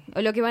 Sí.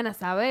 O lo que van a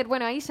saber.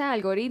 Bueno, ahí ya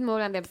algoritmo,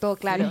 van a tener todo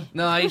claro.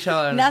 No, ahí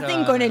ya...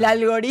 Nacen ya- con el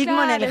algoritmo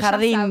Claro, en el ya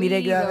jardín sabido.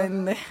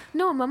 directamente.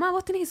 No, mamá,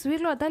 vos tenés que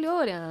subirlo a tal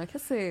hora. ¿Qué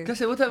haces? ¿Qué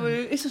hace?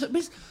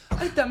 ¿Ves?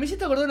 Ahí está, me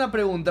hiciste acordar una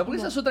pregunta, porque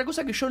esa es otra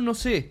cosa que yo no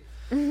sé.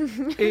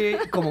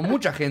 Como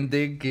mucha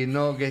gente que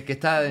no que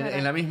está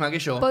en la misma que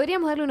yo.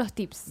 Podríamos darle unos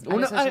tips. A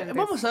los oyentes.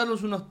 Vamos a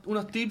darles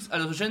unos tips a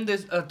los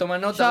oyentes. Toma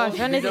nota. vos, Yo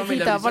que no me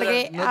necesito, lapicera,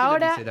 porque no te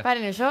ahora, lapicera.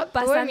 paren, yo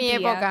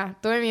Pasantía.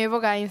 tuve mi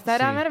época de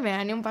Instagramer, Sí. me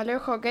gané un palo de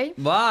hockey.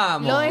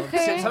 Vamos. Lo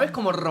dejé. ¿Sabés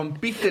cómo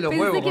rompiste los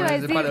Pensé huevos que con iba a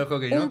ese decir palo de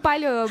hockey, no? un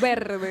palo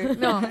verde.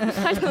 No,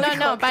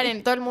 No,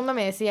 paren, todo el mundo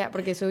me decía,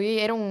 porque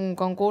era un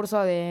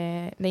concurso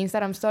de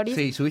Instagram Stories.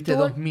 Sí, subiste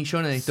Tuvo- 2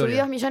 millones de Subí historias.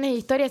 2 millones de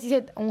historias,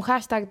 hice un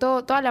hashtag,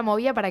 toda la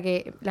movía para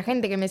que la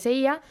gente que me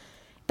seguía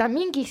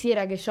también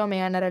quisiera que yo me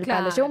ganara el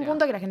Claro. palo. Llegó un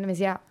punto que la gente me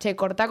decía, che,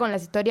 cortá con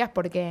las historias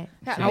porque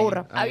Claro. me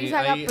aburro. Avisa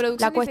Ahí- acá, ahí-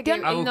 producción La dice cuestión-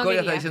 que él Agus no Coria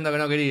está quería. diciendo que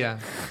no quería.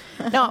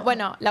 No,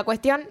 bueno, la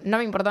cuestión no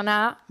me importó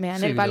nada, me gané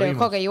Sí, el palo lo de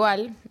vimos. hockey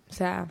igual. O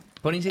sea,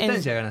 Por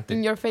insistencia ganaste.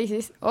 In your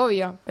faces,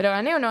 obvio. Pero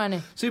gané o no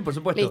gané. Sí, por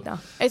supuesto. Listo,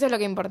 eso es lo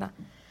que importa.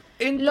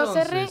 Entonces, Lo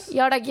cerré y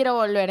ahora quiero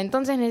volver.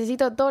 Entonces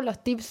necesito todos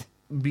los tips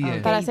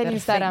Bien. para Ok, ser perfecto.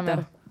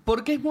 Instagramer.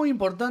 Porque es muy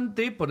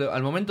importante,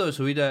 al momento de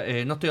subir,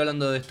 no estoy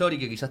hablando de story,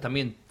 que quizás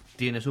también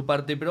tiene su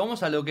parte, pero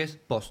vamos a lo que es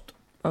post.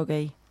 Ok.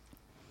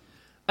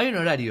 Hay un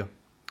horario.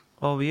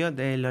 Obvio,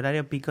 del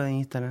horario pico de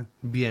Instagram.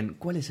 Bien,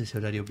 ¿cuál es ese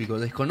horario pico?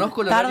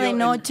 Desconozco el Tarde, horario.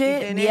 noche, Y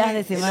tenés días de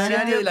el semana.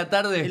 horario de la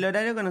tarde. El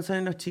horario que nos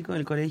salen los chicos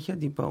del colegio,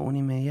 tipo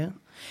 1:30.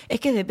 Es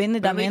que depende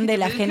Pero también me de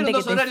la dijiste- gente me que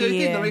dijeron te dos horarios sigue.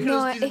 distintos, me dijeron-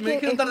 No, es me que,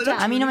 dijeron tarde escuchá,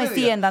 noche, A mí no me 9:30.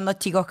 siguen tantos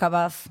chicos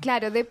capaz.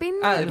 Claro, depende,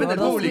 depende del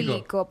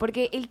público.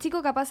 Porque el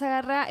chico capaz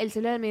agarra el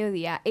celular al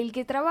mediodía. El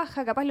que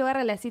trabaja capaz lo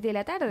agarra a las 7 de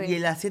la tarde. Y a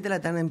las 7 de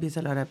la tarde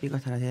empieza la hora pico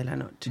hasta las 10 de la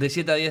noche. De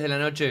 7 a 10 de la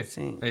noche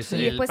Sí. es Y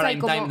el después hay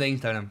prime como- time de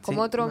Instagram.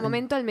 Como Sí, otro bueno.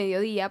 momento al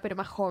mediodía, pero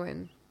más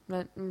joven.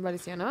 Me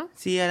pareció, ¿no?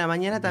 Sí, a la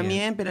mañana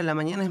también, pero a la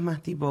mañana es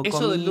más tipo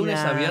 ¿Eso del lunes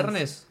a comidas.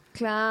 viernes?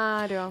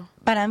 Claro.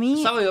 Para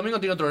mí, ¿Sábado y domingo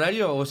tiene otro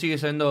horario o sigue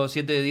siendo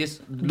 7 de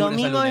 10 lunes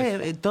Domingo a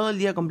lunes? es todo el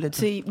día completo.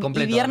 sí,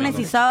 completo, y viernes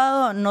domingo. y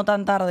sábado no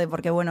tan tarde,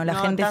 porque bueno, la No,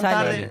 gente tan sale.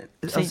 tarde.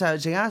 Sí. O sea,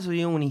 llegaba a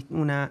subir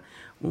una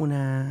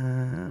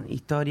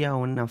historia o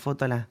una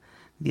foto a las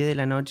 10 de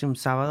la noche un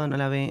sábado, no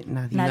la ve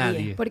nadie.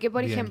 Nadie. Porque,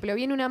 por Bien. ejemplo,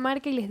 viene una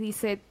marca y les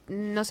dice,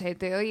 no sé,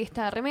 te doy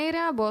esta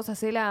remera, vos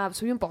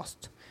subí un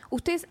post.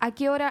 ¿Ustedes a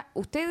qué hora,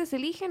 ustedes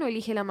eligen o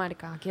elige la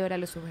marca? ¿A qué hora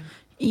lo suben?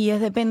 Y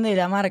depende de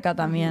la marca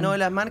también. No,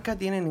 las marcas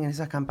tienen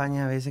esas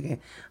campañas a veces que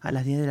a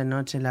las 10 de la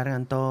noche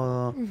largan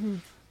todo.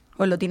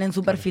 O lo tienen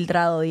súper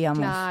filtrado, digamos.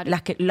 Claro.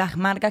 Las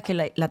marcas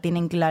que la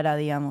tienen clara,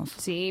 digamos.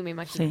 Sí, me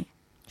imagino. Sí.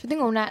 Yo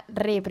tengo una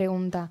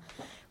pregunta.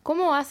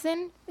 ¿Cómo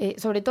hacen,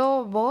 sobre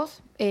todo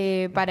vos,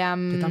 para...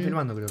 Te están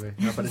filmando, creo que.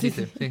 ¿No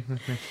apareciste? Sí.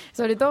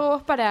 Sobre todo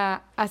vos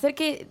para hacer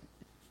que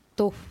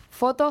tus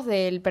fotos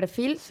del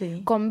perfil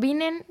Sí.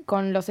 combinen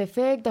con los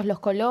efectos, los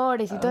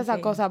colores y toda esa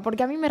Ok. cosa?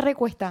 Porque a mí me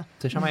recuesta.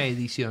 Se llama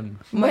edición.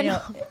 Bueno,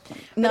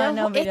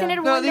 Es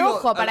tener buen digo,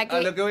 ojo para a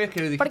que... lo que voy es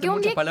que dijiste porque un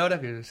muchas día- palabras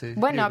que se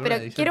Bueno, escriben con pero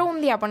una edición. quiero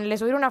un día ponerle,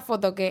 subir una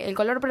foto que el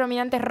color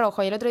predominante es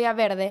rojo y el otro día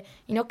verde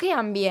y no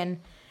quedan bien.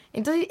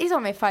 Entonces eso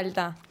me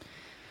falta.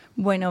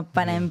 Bueno,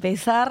 para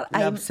empezar...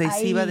 La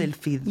obsesiva del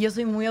feed. Yo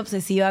soy muy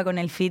obsesiva con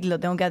el feed, lo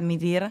tengo que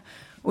admitir.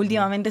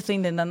 Últimamente estoy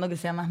intentando que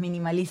sea más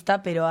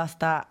minimalista, pero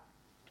hasta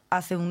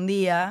hace un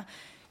día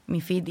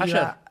mi feed Ayer.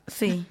 iba...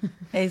 Sí,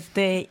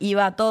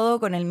 iba todo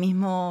con el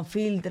mismo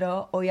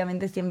filtro.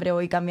 Obviamente siempre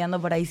voy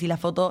cambiando por ahí. Si la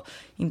foto,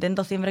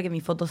 intento siempre que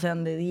mis fotos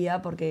sean de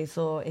día, porque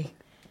eso es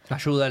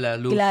Ayuda a la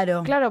luz.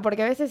 claro. Claro,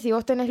 porque a veces si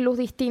vos tenés luz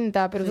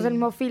distinta, pero usás el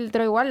mismo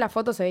filtro, igual la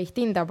foto se ve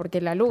distinta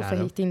porque la luz Claro.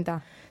 es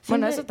distinta.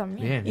 Bueno, Siempre- eso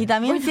también. Bien. Y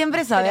también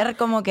siempre saber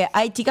como que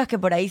hay chicas que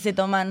por ahí se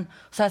toman,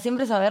 o sea,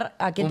 siempre saber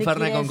a qué Un te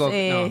Fernet quieres... con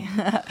Coke,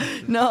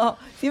 no,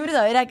 siempre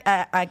saber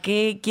a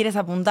qué quieres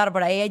apuntar.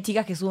 Por ahí hay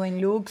chicas que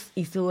suben looks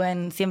y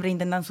siempre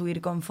intentan subir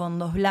con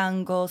fondos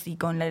blancos y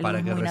con la luz Para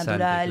que muy resalte,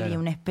 natural claro. y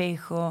un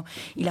espejo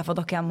y las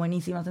fotos quedan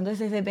buenísimas.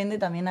 Entonces depende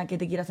también a qué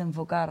te quieras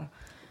enfocar.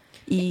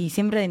 Y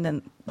siempre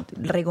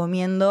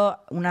recomiendo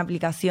una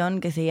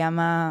aplicación que se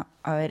llama,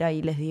 a ver,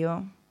 ahí les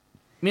digo...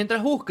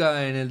 Mientras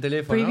busca en el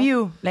teléfono.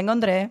 Preview, la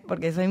encontré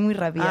porque soy muy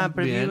rápida. Ah,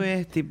 preview Bien.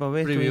 es tipo,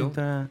 ves Preview. tu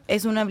Insta.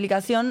 Es una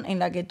aplicación en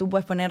la que tú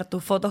puedes poner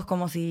tus fotos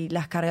como si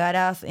las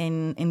cargaras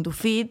en tu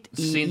feed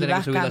y, Sin y tener que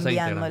vas subirlas a Instagram.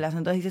 cambiándolas.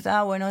 Entonces dices,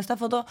 bueno, esta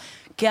foto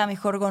queda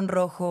mejor con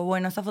rojo,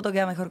 bueno, esta foto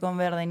queda mejor con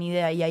verde, ni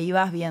idea. Y ahí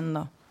vas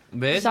viendo.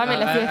 ¿Ves? Ya me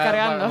la estoy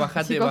descargando.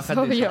 Bájate, chicos, bájate.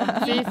 obvio.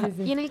 eso. Sí, sí,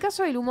 sí. Y en el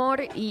caso del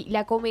humor y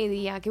la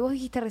comedia, que vos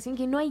dijiste recién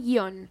que no hay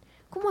guión,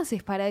 ¿cómo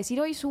haces para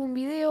decir hoy subo un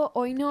video,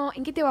 hoy no?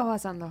 ¿En qué te vas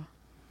basando?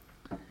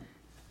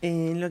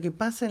 Lo que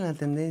pasa en la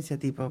tendencia,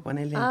 tipo,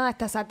 ponerle... Ah,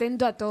 estás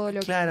atento a todo lo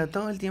que... Claro,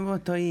 todo el tiempo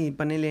estoy,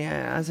 ponele,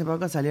 hace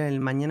poco salió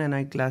el mañana no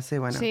hay clase,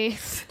 bueno, Sí.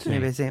 me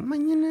empecé,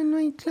 mañana no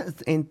hay clase,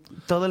 en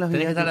todos los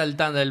Tenés que videos.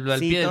 estar al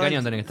Sí, pie del todo cañón,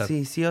 el- tenés que estar.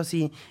 Sí, sí o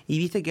sí. Y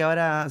viste que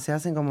ahora se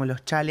hacen como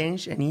los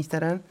challenge en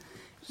Instagram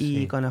y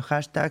Sí. con los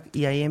hashtags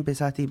y ahí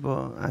empezás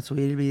tipo a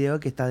subir el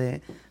video que está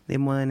de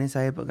moda en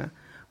esa época.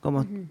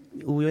 Como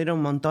hubieron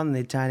un montón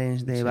de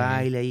challenge de Sí.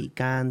 baile y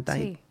canta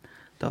Sí. y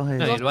todos No,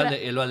 y esos.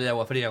 el balde de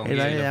agua fría con El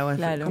baile hielo. de agua.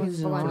 Claro. ¿Cómo se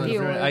Un poco llama? Uno de los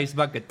antiguo. primeros Ice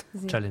Bucket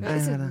Sí. Challenge. Ah,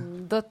 es Hace verdad.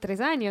 2-3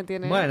 años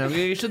tiene. Bueno,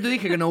 que yo te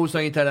dije que no uso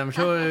Instagram.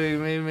 Yo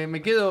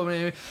me quedo.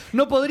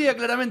 No podría,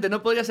 claramente,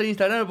 no podría ser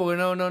Instagram porque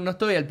no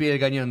estoy al pie del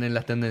cañón en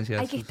las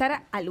tendencias. Hay que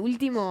estar al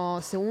último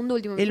segundo,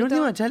 último El minuto.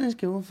 último challenge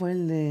que hubo fue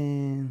el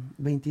de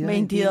 22.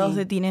 22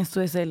 de Tini, Tines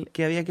Suesel,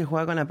 que había que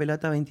jugar con la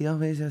pelota 22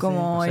 veces.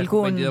 como O sea, el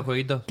Kun. 22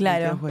 jueguitos.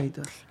 Claro,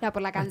 Jueguitos. Ya,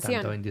 por la No es canción.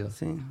 tanto, 22.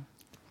 Sí.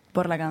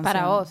 por la canción.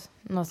 Para vos,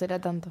 no será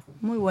tanto.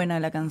 Muy buena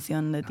la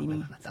canción de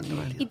Tini.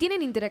 ¿Y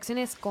tienen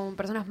interacciones con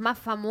personas más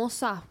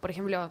famosas? Por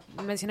ejemplo,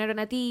 mencionaron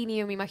a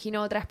Tini, me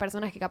imagino otras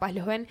personas que capaz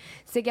los ven.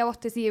 Sé que a vos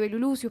te sigue Belu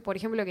Lucius, por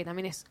ejemplo, que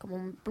también es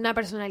como una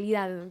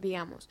personalidad,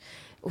 digamos.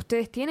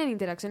 ¿Ustedes tienen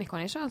interacciones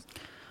con ellos?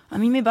 A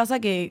mí me pasa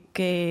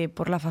que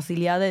por la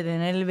facilidad de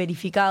tener el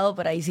verificado,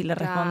 por ahí si le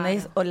Claro.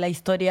 respondes o la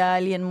historia a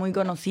alguien muy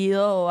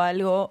conocido o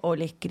algo, o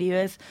le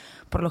escribes,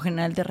 por lo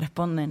general te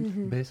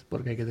responden. ¿Ves?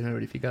 Porque hay que tener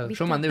verificado.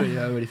 ¿Viste? Yo mandé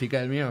a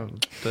verificar el mío.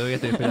 Todavía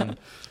estoy esperando.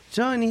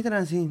 Yo en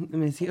Instagram sí,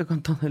 me sigo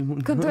con todo el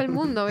mundo. Con todo el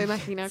mundo, me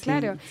imagino, Sí,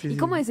 claro. sí, ¿Y sí.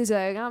 cómo es eso?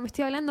 Me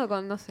estoy hablando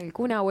con, no sé, el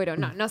Kun Agüero.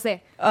 No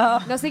sé.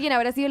 Ah. No sé quién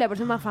habrá sido la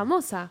persona más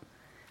famosa.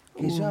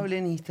 Que yo hablé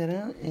en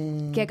Instagram.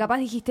 Que capaz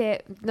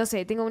dijiste, no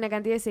sé, tengo una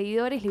cantidad de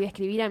seguidores, le voy a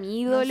escribir a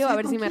mi ídolo No sé a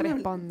ver con si me quién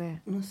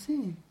responde. No sé.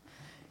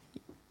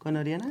 ¿Con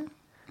Oriana?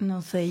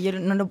 No sé, yo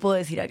no lo puedo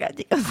decir acá,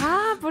 chicos.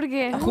 Ah, ¿por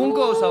qué?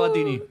 ¿Junco o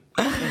Sabatini?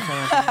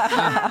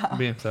 Sabatini.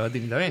 Bien,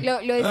 Sabatini, está bien.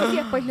 Lo decís y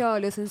después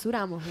lo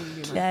censuramos.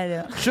 último.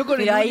 Claro. Yo con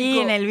Pero el ahí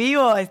único- en el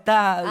vivo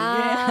está.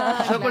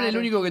 Ah, Yo con el claro.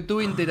 único que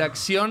tuve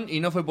interacción, y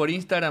no fue por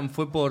Instagram,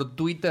 fue por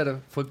Twitter,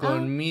 fue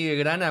con Miguel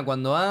Grana,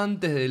 cuando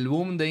antes del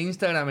boom de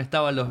Instagram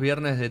estaban los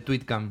viernes de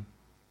Tweetcam.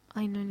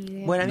 Ay, no, ni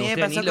idea. Bueno, a mí me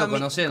Ustedes pasó ni lo con mi-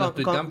 conocen los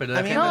Tweetcam, pero la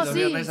a mí gente me- los No,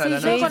 viernes a sí, la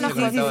sí, noche yo se conocí,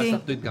 conectaba sí, a sí.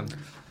 esos Tweetcam.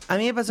 A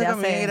mí me pasó Ya con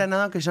Miguel sé.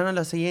 Granado que yo no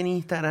lo seguía en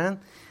Instagram.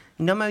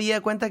 Y no me había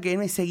dado cuenta que él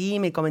me seguía y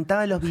me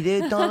comentaba los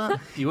videos y todo.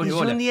 Y vos ni yo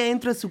bola. un día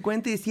entro a su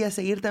cuenta y decía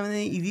seguir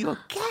también. Y digo,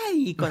 ¿qué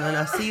hay? Y cuando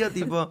lo sigo,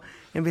 tipo,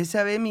 empecé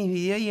a ver mis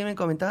videos y él me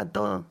comentaba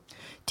todo.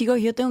 Chicos,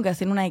 yo tengo que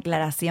hacer una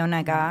declaración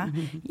acá.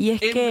 Y es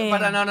que.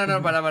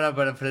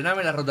 Para,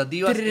 frename las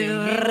rotativas. En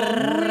vivo.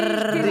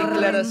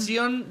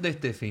 Declaración de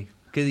Steffi.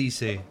 ¿Qué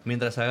dice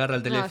mientras agarra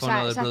el teléfono ya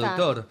del está.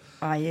 productor?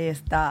 Ahí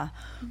está.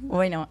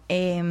 Bueno,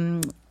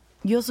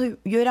 yo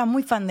era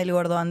muy fan del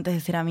Gordo antes de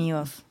ser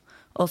amigos.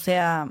 O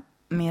sea,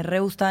 me re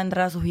gustaba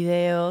entrar a sus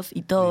videos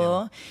y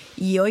todo.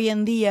 Y hoy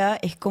en día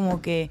es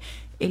como que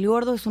el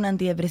Gordo es un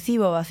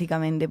antidepresivo,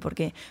 básicamente,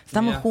 porque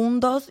estamos Mirá.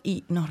 juntos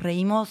y nos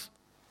reímos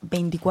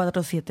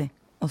 24/7.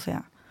 O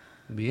sea,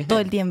 Bien. todo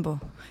el tiempo.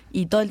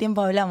 Y todo el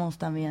tiempo hablamos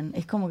también.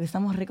 Es como que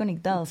estamos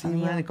reconectados, Sí,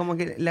 amigo. madre, como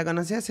que la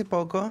conocí hace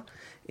poco.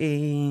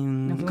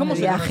 ¿Cómo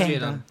se Viaje.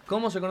 conocieron?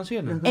 ¿Cómo se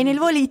conocieron? En el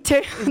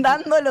boliche,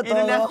 dándolo En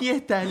todo. una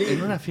fiesta.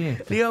 En una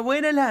fiesta. Le digo, vos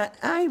eras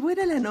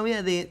la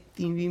novia de...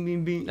 Tim, bim,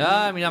 bim, bim.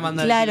 Ah, mira,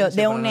 manda Claro, el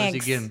silencio de para un no decir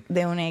ex, quién.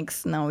 de un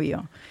ex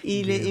novio.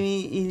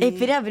 Y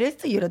Espera, pero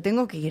esto yo lo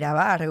tengo que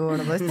grabar,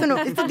 gordo.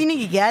 Esto tiene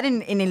que quedar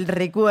en el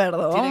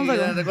recuerdo. Tiene Vamos que a-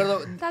 quedar en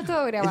recuerdo. Está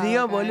todo grabado. Le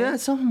digo, acá, boluda, ¿eh?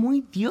 sos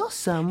muy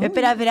diosa. Muy...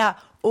 Espera.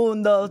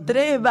 1, 2,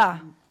 3,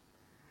 va.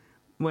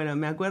 Bueno,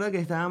 me acuerdo que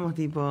estábamos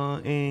tipo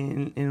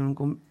en un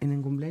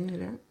cumpleaños,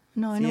 ¿era?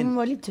 No, en Sí, un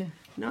boliche.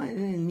 No, era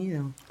en el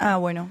nido. Ah,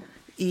 bueno.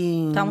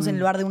 Y, Estábamos en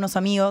el bar de unos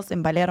amigos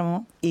en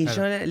Palermo. Y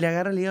Claro. yo le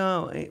agarro y le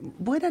digo,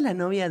 vos eras la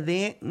novia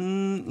de...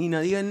 y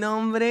no digo el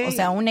nombre. O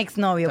sea, un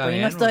exnovio, Está porque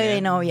bien, no estoy muy de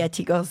bien. novia,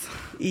 chicos.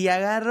 Y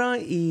agarro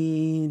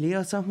y le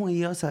digo, sos muy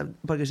diosa.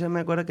 Porque yo me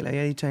acuerdo que le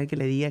había dicho a él que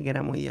le diga que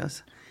era muy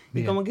diosa.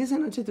 Bien. Y como que esa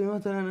noche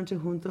estuvimos toda la noche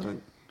juntos.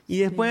 Y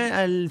después,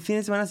 al fin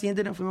de semana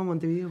siguiente, nos fuimos a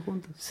Montevideo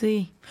juntos.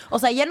 Sí. O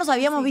sea, ya nos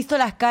habíamos visto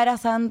las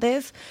caras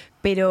antes,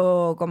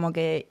 pero como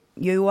que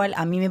yo igual,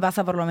 a mí me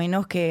pasa por lo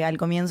menos que al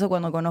comienzo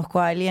cuando conozco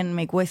a alguien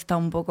me cuesta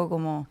un poco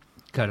como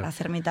Claro.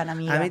 hacerme tan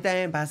amiga. A mí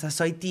también me pasa,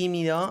 soy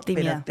tímido,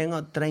 Tímida. pero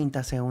tengo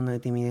 30 segundos de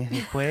timidez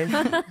después.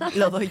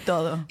 Lo doy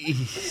todo. Y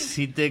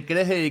si te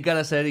querés dedicar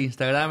a ser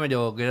Instagramer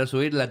o querer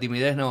subir, la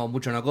timidez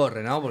mucho no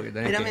corre, ¿no? Porque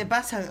tenés Pero que... me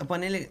pasa,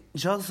 ponele,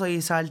 yo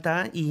soy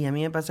Salta y a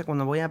mí me pasa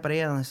cuando voy a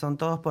Pereira donde son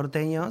todos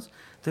porteños,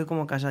 estoy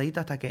como calladito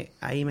hasta que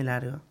ahí me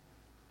largo.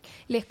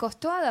 ¿Les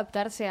costó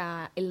adaptarse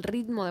a el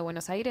ritmo de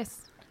Buenos Aires?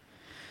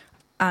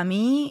 A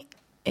mí,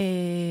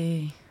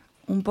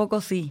 un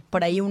poco sí.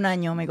 Por ahí un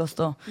año me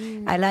costó.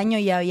 Al año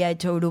ya había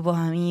hecho grupos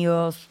de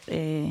amigos.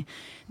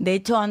 De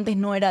hecho, antes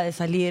no era de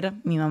salir.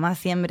 Mi mamá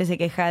siempre se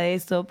queja de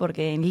eso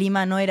porque en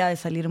Lima no era de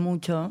salir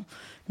mucho.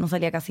 No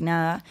salía casi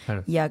nada.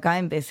 Claro. Y acá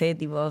empecé,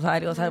 tipo,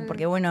 salgo,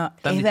 porque bueno,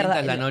 ¿Tan es distinta verdad.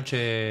 es la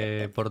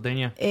noche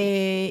porteña?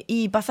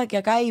 Y pasa que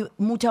acá hay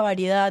mucha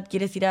variedad.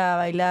 Quieres ir a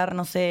bailar,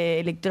 no sé,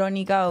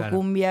 electrónica o Claro.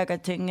 cumbia,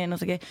 cachengue, no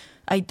sé qué.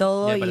 Hay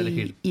todo Y hay para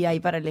elegir. y hay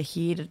para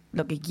elegir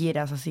lo que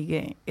quieras. Así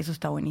que eso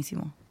está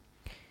buenísimo.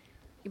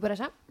 ¿Y por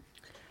allá?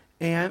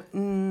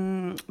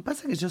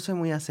 Pasa que yo soy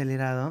muy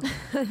acelerado.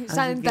 Ya de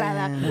así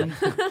entrada.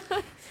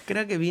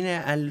 Creo que vine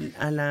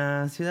a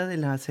la ciudad de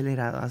los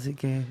acelerados, así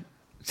que...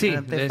 Sí, me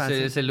adapté fácil.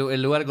 es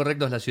el lugar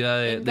correcto es la ciudad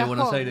de Encajó,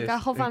 Buenos Aires.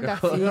 encajó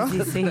Encajó fantástico.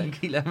 Sí, sí.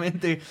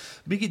 tranquilamente.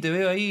 Vicky, te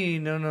veo ahí.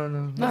 No.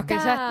 No, es que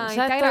ya estoy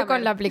Instagramer.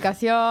 con la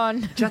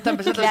aplicación. Ya está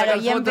empezando Claro, a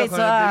sacar ya fotos empezó con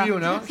el a- preview,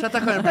 ¿no? Ya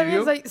estás con el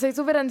También preview. soy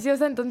súper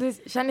ansiosa,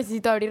 entonces ya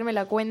necesito abrirme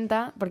la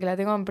cuenta, porque la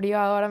tengo en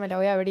privado, ahora me la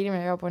voy a abrir y me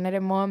la voy a poner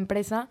en modo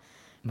empresa.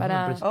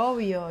 Para... empresa.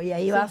 Obvio, y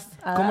ahí vas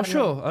a Como darle.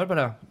 yo. A ver,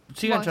 pará.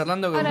 Sigan Vos.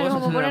 charlando que Ahora vos nos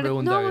hacer vamos a una poner,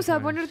 pregunta. nos vamos que a se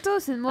me- poner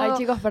todos en modo... Ay,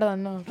 chicos,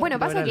 perdón, no. Bueno, Quiero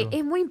pasa ver que algo.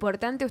 es muy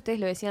importante, ustedes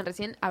lo decían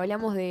recién,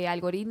 hablamos de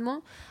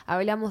algoritmo,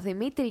 hablamos de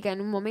métrica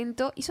en un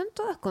momento, y son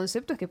todos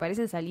conceptos que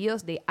parecen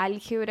salidos de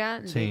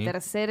álgebra Sí. de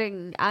tercer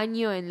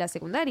año en la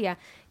secundaria.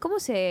 ¿Cómo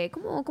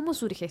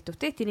surge esto?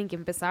 Ustedes tienen que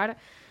empezar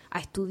a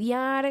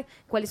estudiar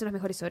cuáles son los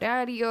mejores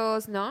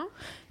horarios, ¿no?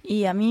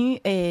 Y a mí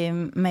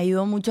me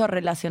ayudó mucho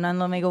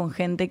relacionándome con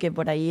gente que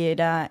por ahí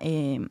era,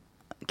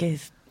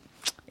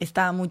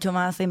 estaba mucho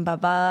más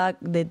empapada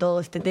de todo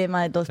este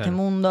tema, de todo Claro. este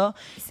mundo.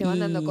 Se van Y-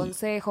 dando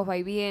consejos, va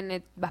y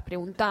viene, vas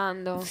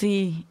preguntando.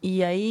 Sí,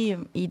 y ahí,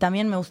 y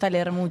también me gusta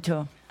leer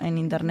mucho en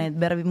internet,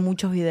 ver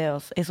muchos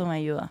videos, eso me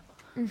ayuda.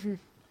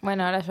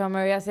 Bueno, ahora yo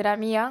me voy a hacer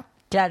amiga.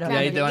 Claro, Y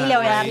ahí te van le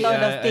voy a dar ahí, todos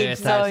ahí los tips,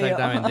 está, obvio.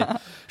 exactamente.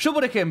 Yo,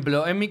 por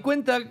ejemplo, en mi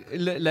cuenta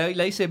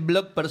la hice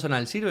blog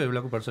personal. ¿Sirve el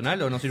blog personal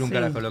o no sirve un Sí.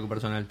 carajo el blog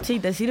personal? Sí,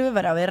 te sirve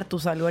para ver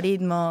tus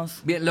algoritmos.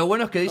 Bien, lo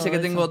bueno es que dice Todo que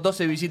eso. tengo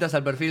 12 visitas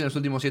al perfil en los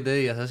últimos 7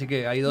 días, así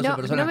que hay 12 No,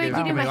 personas no me que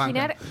quiero me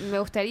imaginar, bancan. me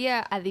gustaría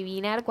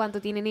adivinar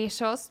cuánto tienen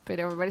ellos,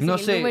 pero me parece No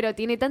que sé. el número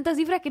tiene tantas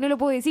cifras que no lo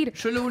puedo decir.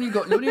 Yo lo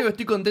único que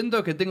estoy contento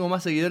es que tengo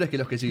más seguidores que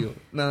los que sigo,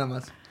 nada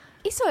más.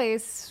 Eso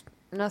es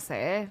No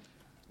sé.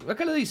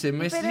 Acá lo dice,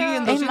 me Pero-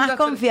 siguen Es más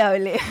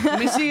confiable.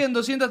 Me siguen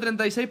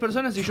 236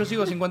 personas y yo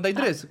sigo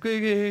 53.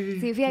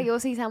 Significa que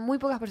vos seguís a muy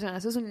pocas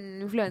personas, sos un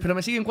influencer. Pero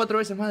me siguen 4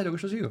 veces más de lo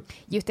que yo sigo.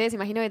 Y ustedes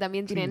imagino que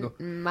también tienen 5.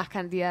 más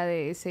cantidad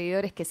de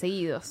seguidores que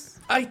seguidos.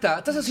 Ahí está,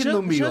 estás haciendo Yo-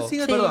 un vivo. yo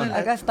sigo Sí, Perdón.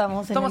 acá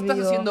estamos en el Estás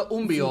vivo. haciendo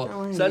un vivo.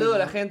 estamos en Saludo a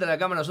vivo. la gente, a la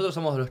cámara. Nosotros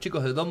somos los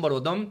chicos de Don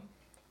Borbotón.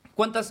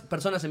 ¿Cuántas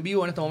personas en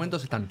vivo en estos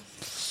momentos están?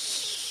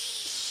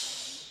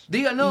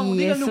 Diga no, Y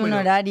diga es el un número.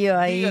 horario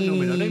ahí. Diga el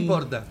número, no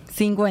importa.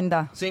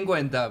 50.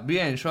 50,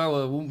 bien, yo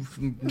hago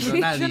Yo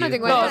nadie. no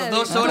tengo a nadie.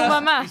 2 Tu horas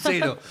mamá. y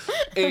 0.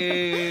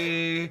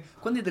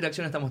 ¿Cuánta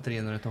interacción estamos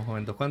teniendo en estos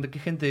momentos? ¿Qué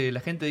gente,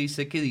 la gente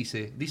dice? ¿Qué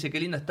dice? Dice qué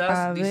linda estás,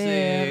 A dice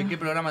ver. qué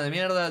programa de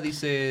mierda,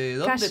 dice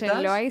 ¿dónde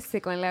Cállenlo a estás?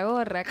 ese con la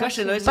gorra.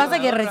 Cállenlo a ese. Pasa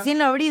que Ahora- recién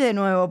lo abrí de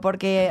nuevo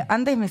porque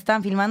antes me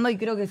estaban filmando y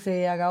creo que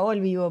se acabó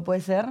el vivo, ¿puede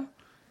ser?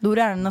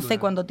 No sé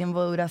cuánto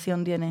tiempo de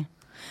duración tiene.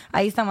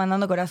 Ahí está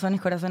mandando corazones.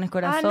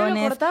 ¿no lo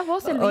cortás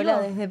vos el Hola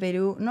vivo? desde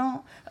Perú.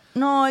 No,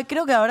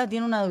 creo que ahora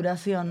tiene una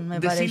duración,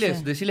 me parece.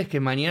 Deciles que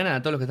mañana,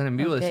 a todos los que están en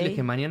vivo, Ok. deciles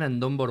que mañana en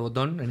Don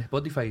Borbotón, en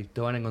Spotify, te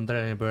van a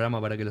encontrar en el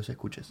programa para que los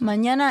escuches.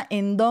 Mañana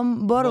en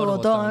Don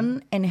Borbotón,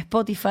 Borbotón. en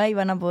Spotify,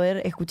 van a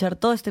poder escuchar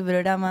todo este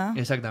programa.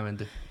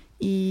 Exactamente.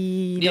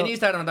 Y Y en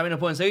Instagram también nos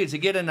pueden seguir. Si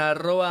quieren,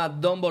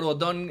 @Don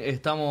Borbotón,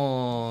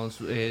 estamos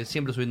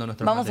siempre subiendo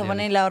nuestros vamos a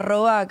poner la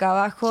arroba acá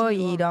abajo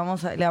y le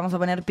vamos a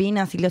poner pin,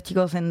 así los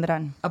chicos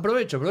vendrán.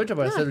 Aprovecho para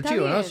No, hacer el está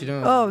chivo, ¿no? bien. Si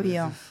no-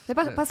 Obvio.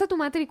 Pasa tu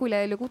matrícula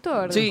de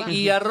locutor. Sí,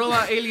 y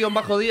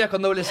 @el_díaz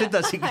con doble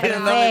Z si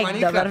quieren darle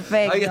manija.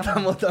 Perfecto. Ahí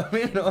estamos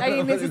también, ¿no?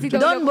 Alguien necesita-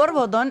 Don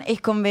Borbotón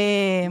es con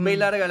B. B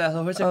larga las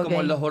dos veces Ok.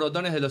 como los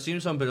borbotones de los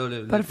Simpsons, pero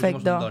le Perfecto.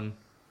 pusimos un don.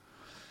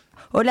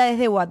 Hola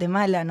desde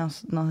Guatemala,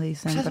 nos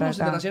dicen Ya por somos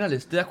acá.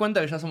 internacionales. ¿Te das cuenta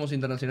que ya somos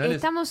internacionales?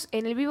 Estamos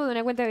en el vivo de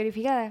una cuenta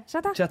verificada. ¿Ya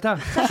está? Ya está.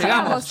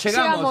 Llegamos.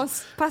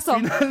 Llegamos. Pasó.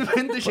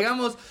 Finalmente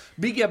llegamos.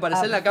 Vicky,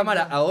 aparece en la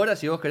cámara ahora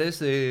si vos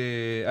querés.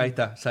 Ahí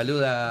está.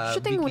 Saluda.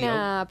 Yo tengo Vicky.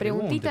 una Oh,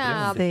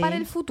 preguntita pregunte. para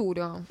Sí. el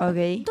futuro. Ok.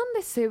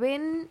 ¿Dónde se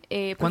ven...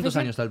 ¿Cuántos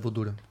años al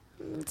futuro?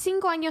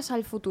 5 años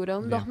al futuro,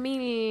 en Bien.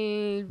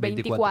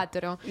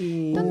 2024.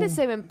 Y ¿Dónde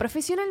se ven?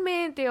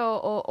 ¿Profesionalmente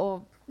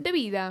o de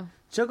vida?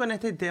 yo con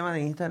este tema de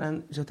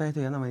Instagram, yo estaba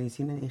estudiando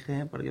medicina y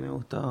dije, porque me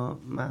gustó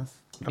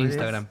más redes.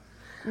 Instagram.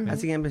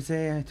 Así que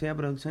empecé a estudiar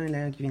producción y el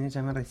año que viene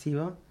ya me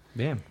recibo.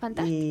 Bien.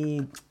 Fantástico.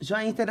 Y yo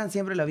a Instagram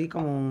siempre lo vi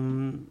como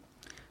un,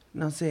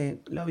 no sé,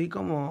 lo vi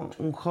como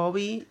un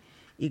hobby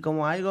y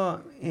como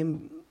algo,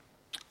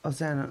 o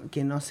sea,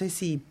 que no sé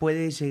si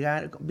puede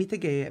llegar, viste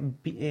que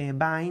Vine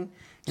en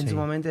Sí. su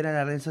momento era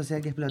la red social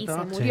que explotó. Y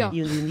se murió. Y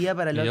de un día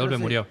para el Y de otro golpe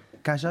se murió.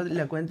 cayó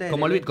la cuenta de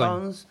Como el Lele Bitcoin.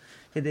 Pons,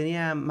 que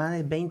tenía más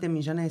de 20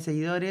 millones de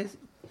seguidores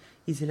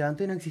y se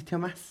levantó y no existió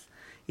más.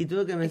 Y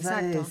tuvo que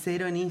empezar Exacto. desde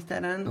cero en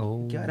Instagram,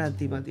 Oh. que ahora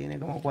tipo tiene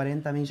como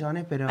 40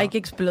 millones, pero... Hay que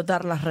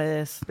explotar las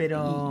redes.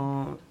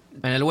 Pero...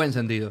 En el buen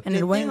sentido. En el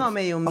Le buen- tengo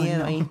medio un Ay, miedo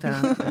no. a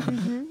Instagram.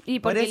 Y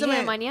Por porque el eso día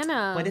de me-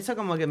 mañana... Por eso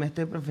como que me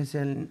estoy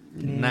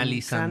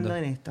profesionalizando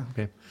en esto.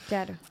 Ok.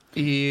 Claro.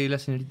 ¿Y la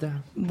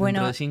señorita? Bueno,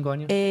 ¿Dentro de 5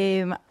 años?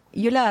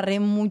 yo le agarré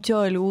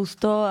mucho el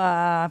gusto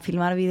a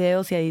filmar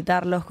videos y a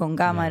editarlos con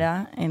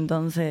cámara,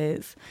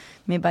 entonces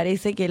me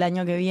parece que el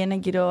año que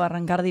viene quiero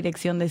arrancar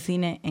dirección de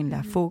cine en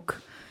la FUC,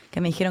 que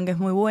me dijeron que es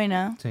muy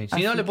buena. Sí. Si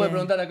así no, le puede que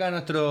preguntar acá a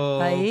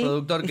nuestro ahí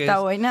productor que está es-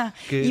 buena.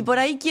 que- Y por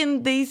ahí,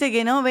 ¿quién te dice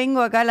que no?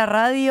 Vengo acá a la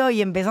radio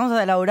y empezamos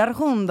a laburar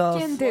juntos.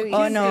 ¿Quién te dice?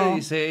 ¿O ¿Qué no?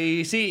 dice?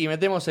 Y sí, y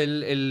metemos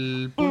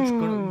el punch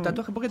con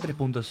tatuaje. ¿Por qué 3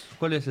 puntos?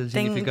 ¿Cuál es el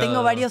significado?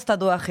 Tengo varios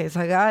tatuajes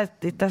acá. Estás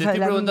Te estoy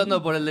hablando-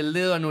 preguntando por el del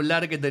dedo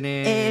anular que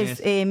tenés.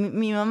 Es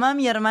mi mamá,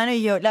 mi hermano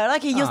y yo. La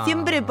verdad que yo Ah.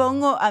 siempre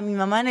pongo a mi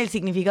mamá en el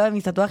significado de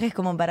mis tatuajes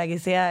como para que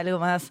sea algo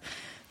más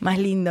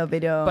lindo,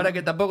 pero... Para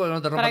que tampoco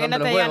no te rompa Para que tanto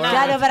no los te digan huevos.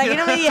 nada. Claro, para que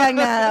no me digan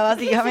nada,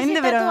 básicamente,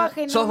 Ese pero...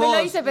 tatuaje, no, Sos me vos.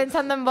 lo hice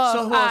pensando en vos.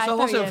 Sos vos, Ah, sos está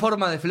vos en bien.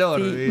 forma de flor.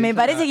 Sí, ¿viste? me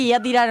parece que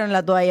ya tiraron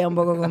la toalla un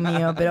poco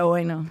conmigo, pero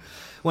bueno.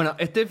 Bueno,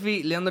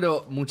 Steffi,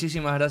 Leandro,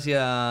 muchísimas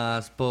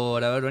gracias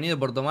por haber venido,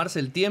 por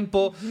tomarse el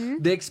tiempo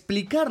de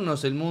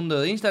explicarnos el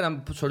mundo de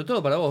Instagram, sobre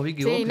todo para vos,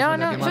 Vicky. vos, Sí, que no, sos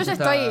la no, que yo más ya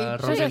está estoy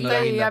rompiendo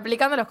la guinda.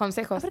 aplicando los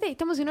consejos. Aparte,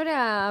 estamos en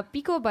hora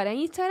pico para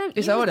Instagram. Es y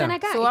ellos ahora. están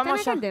acá. Subamos están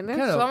acá, ya. ¿entendés?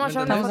 Claro, Subamos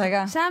ya una ¿entendés?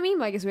 Estamos acá. Ya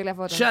mismo hay que subir la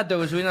foto. Ya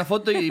tengo que subir una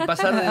foto y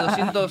pasar de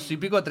 200 y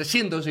pico a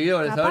 300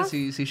 seguidores, a ver ¿Capaz?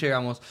 si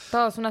llegamos.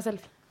 Todos una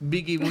selfie.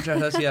 Vicky, muchas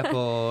gracias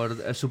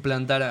por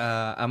suplantar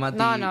a Mati.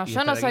 No, no, y yo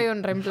estar no soy aquí.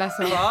 un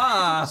reemplazo.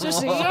 ¡Ah!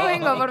 Yo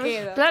vengo por...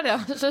 quedo. Claro,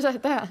 yo ya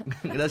está.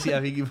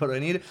 Gracias, Vicky, por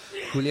venir.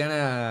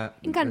 Juliana.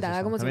 Encantada,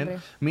 gracias, como también.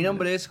 siempre. Mi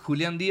nombre es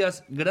Julián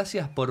Díaz.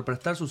 Gracias por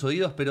prestar sus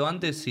oídos, pero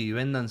antes sí,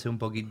 véndanse un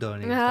poquito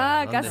en Instagram.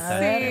 Ah, ¿Dónde está la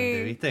casi.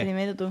 gente, ¿viste?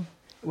 Primero tú.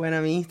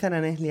 Bueno, mi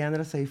Instagram es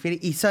Leandro Soyfieri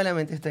y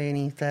solamente estoy en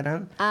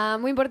Instagram. Ah,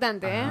 muy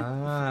importante, ¿eh?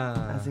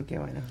 Ah. Así que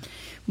bueno.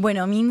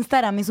 Bueno, mi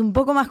Instagram es un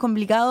poco más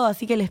complicado,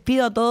 así que les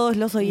pido a todos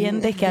los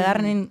oyentes que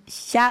agarren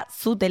ya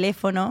su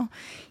teléfono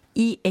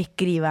y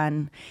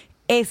escriban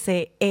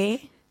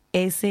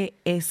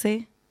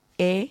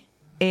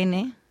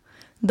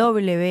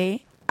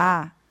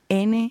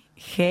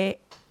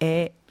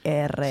SESSENWANGER.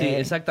 R. Sí,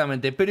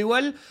 exactamente. Pero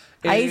igual...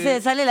 Ahí se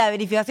sale la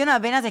verificación,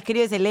 apenas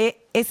escribe se lee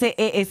SESS.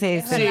 Es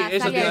verdad,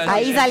 eso sale te iba a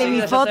Ahí decir. sale mi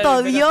Ya foto sale la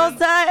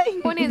odiosa.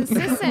 Ponen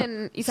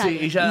Cesen y sale.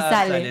 Sí, y ya Y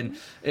sale. salen.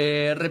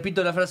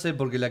 Repito la frase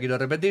porque la quiero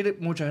repetir.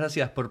 Muchas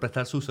gracias por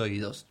prestar sus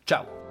oídos.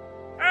 Chao.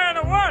 And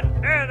a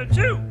 1, and a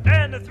 2,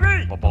 and a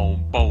 3.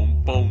 Boom,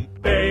 boom, boom.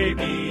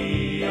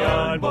 Baby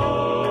on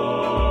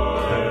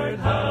board,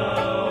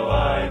 how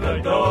I've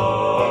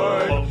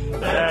adored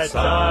that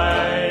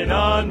sign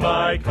on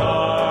my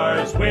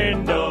car's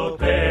window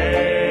pane.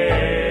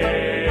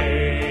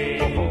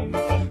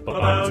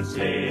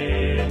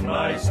 Bouncing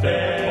my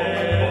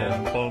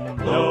step,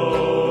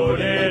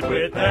 loaded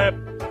with pep,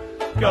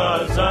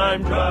 'cause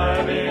I'm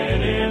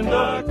driving in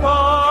the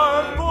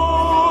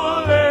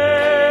carpool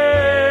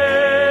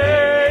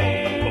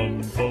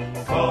lane.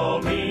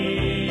 Call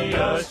me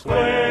a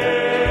square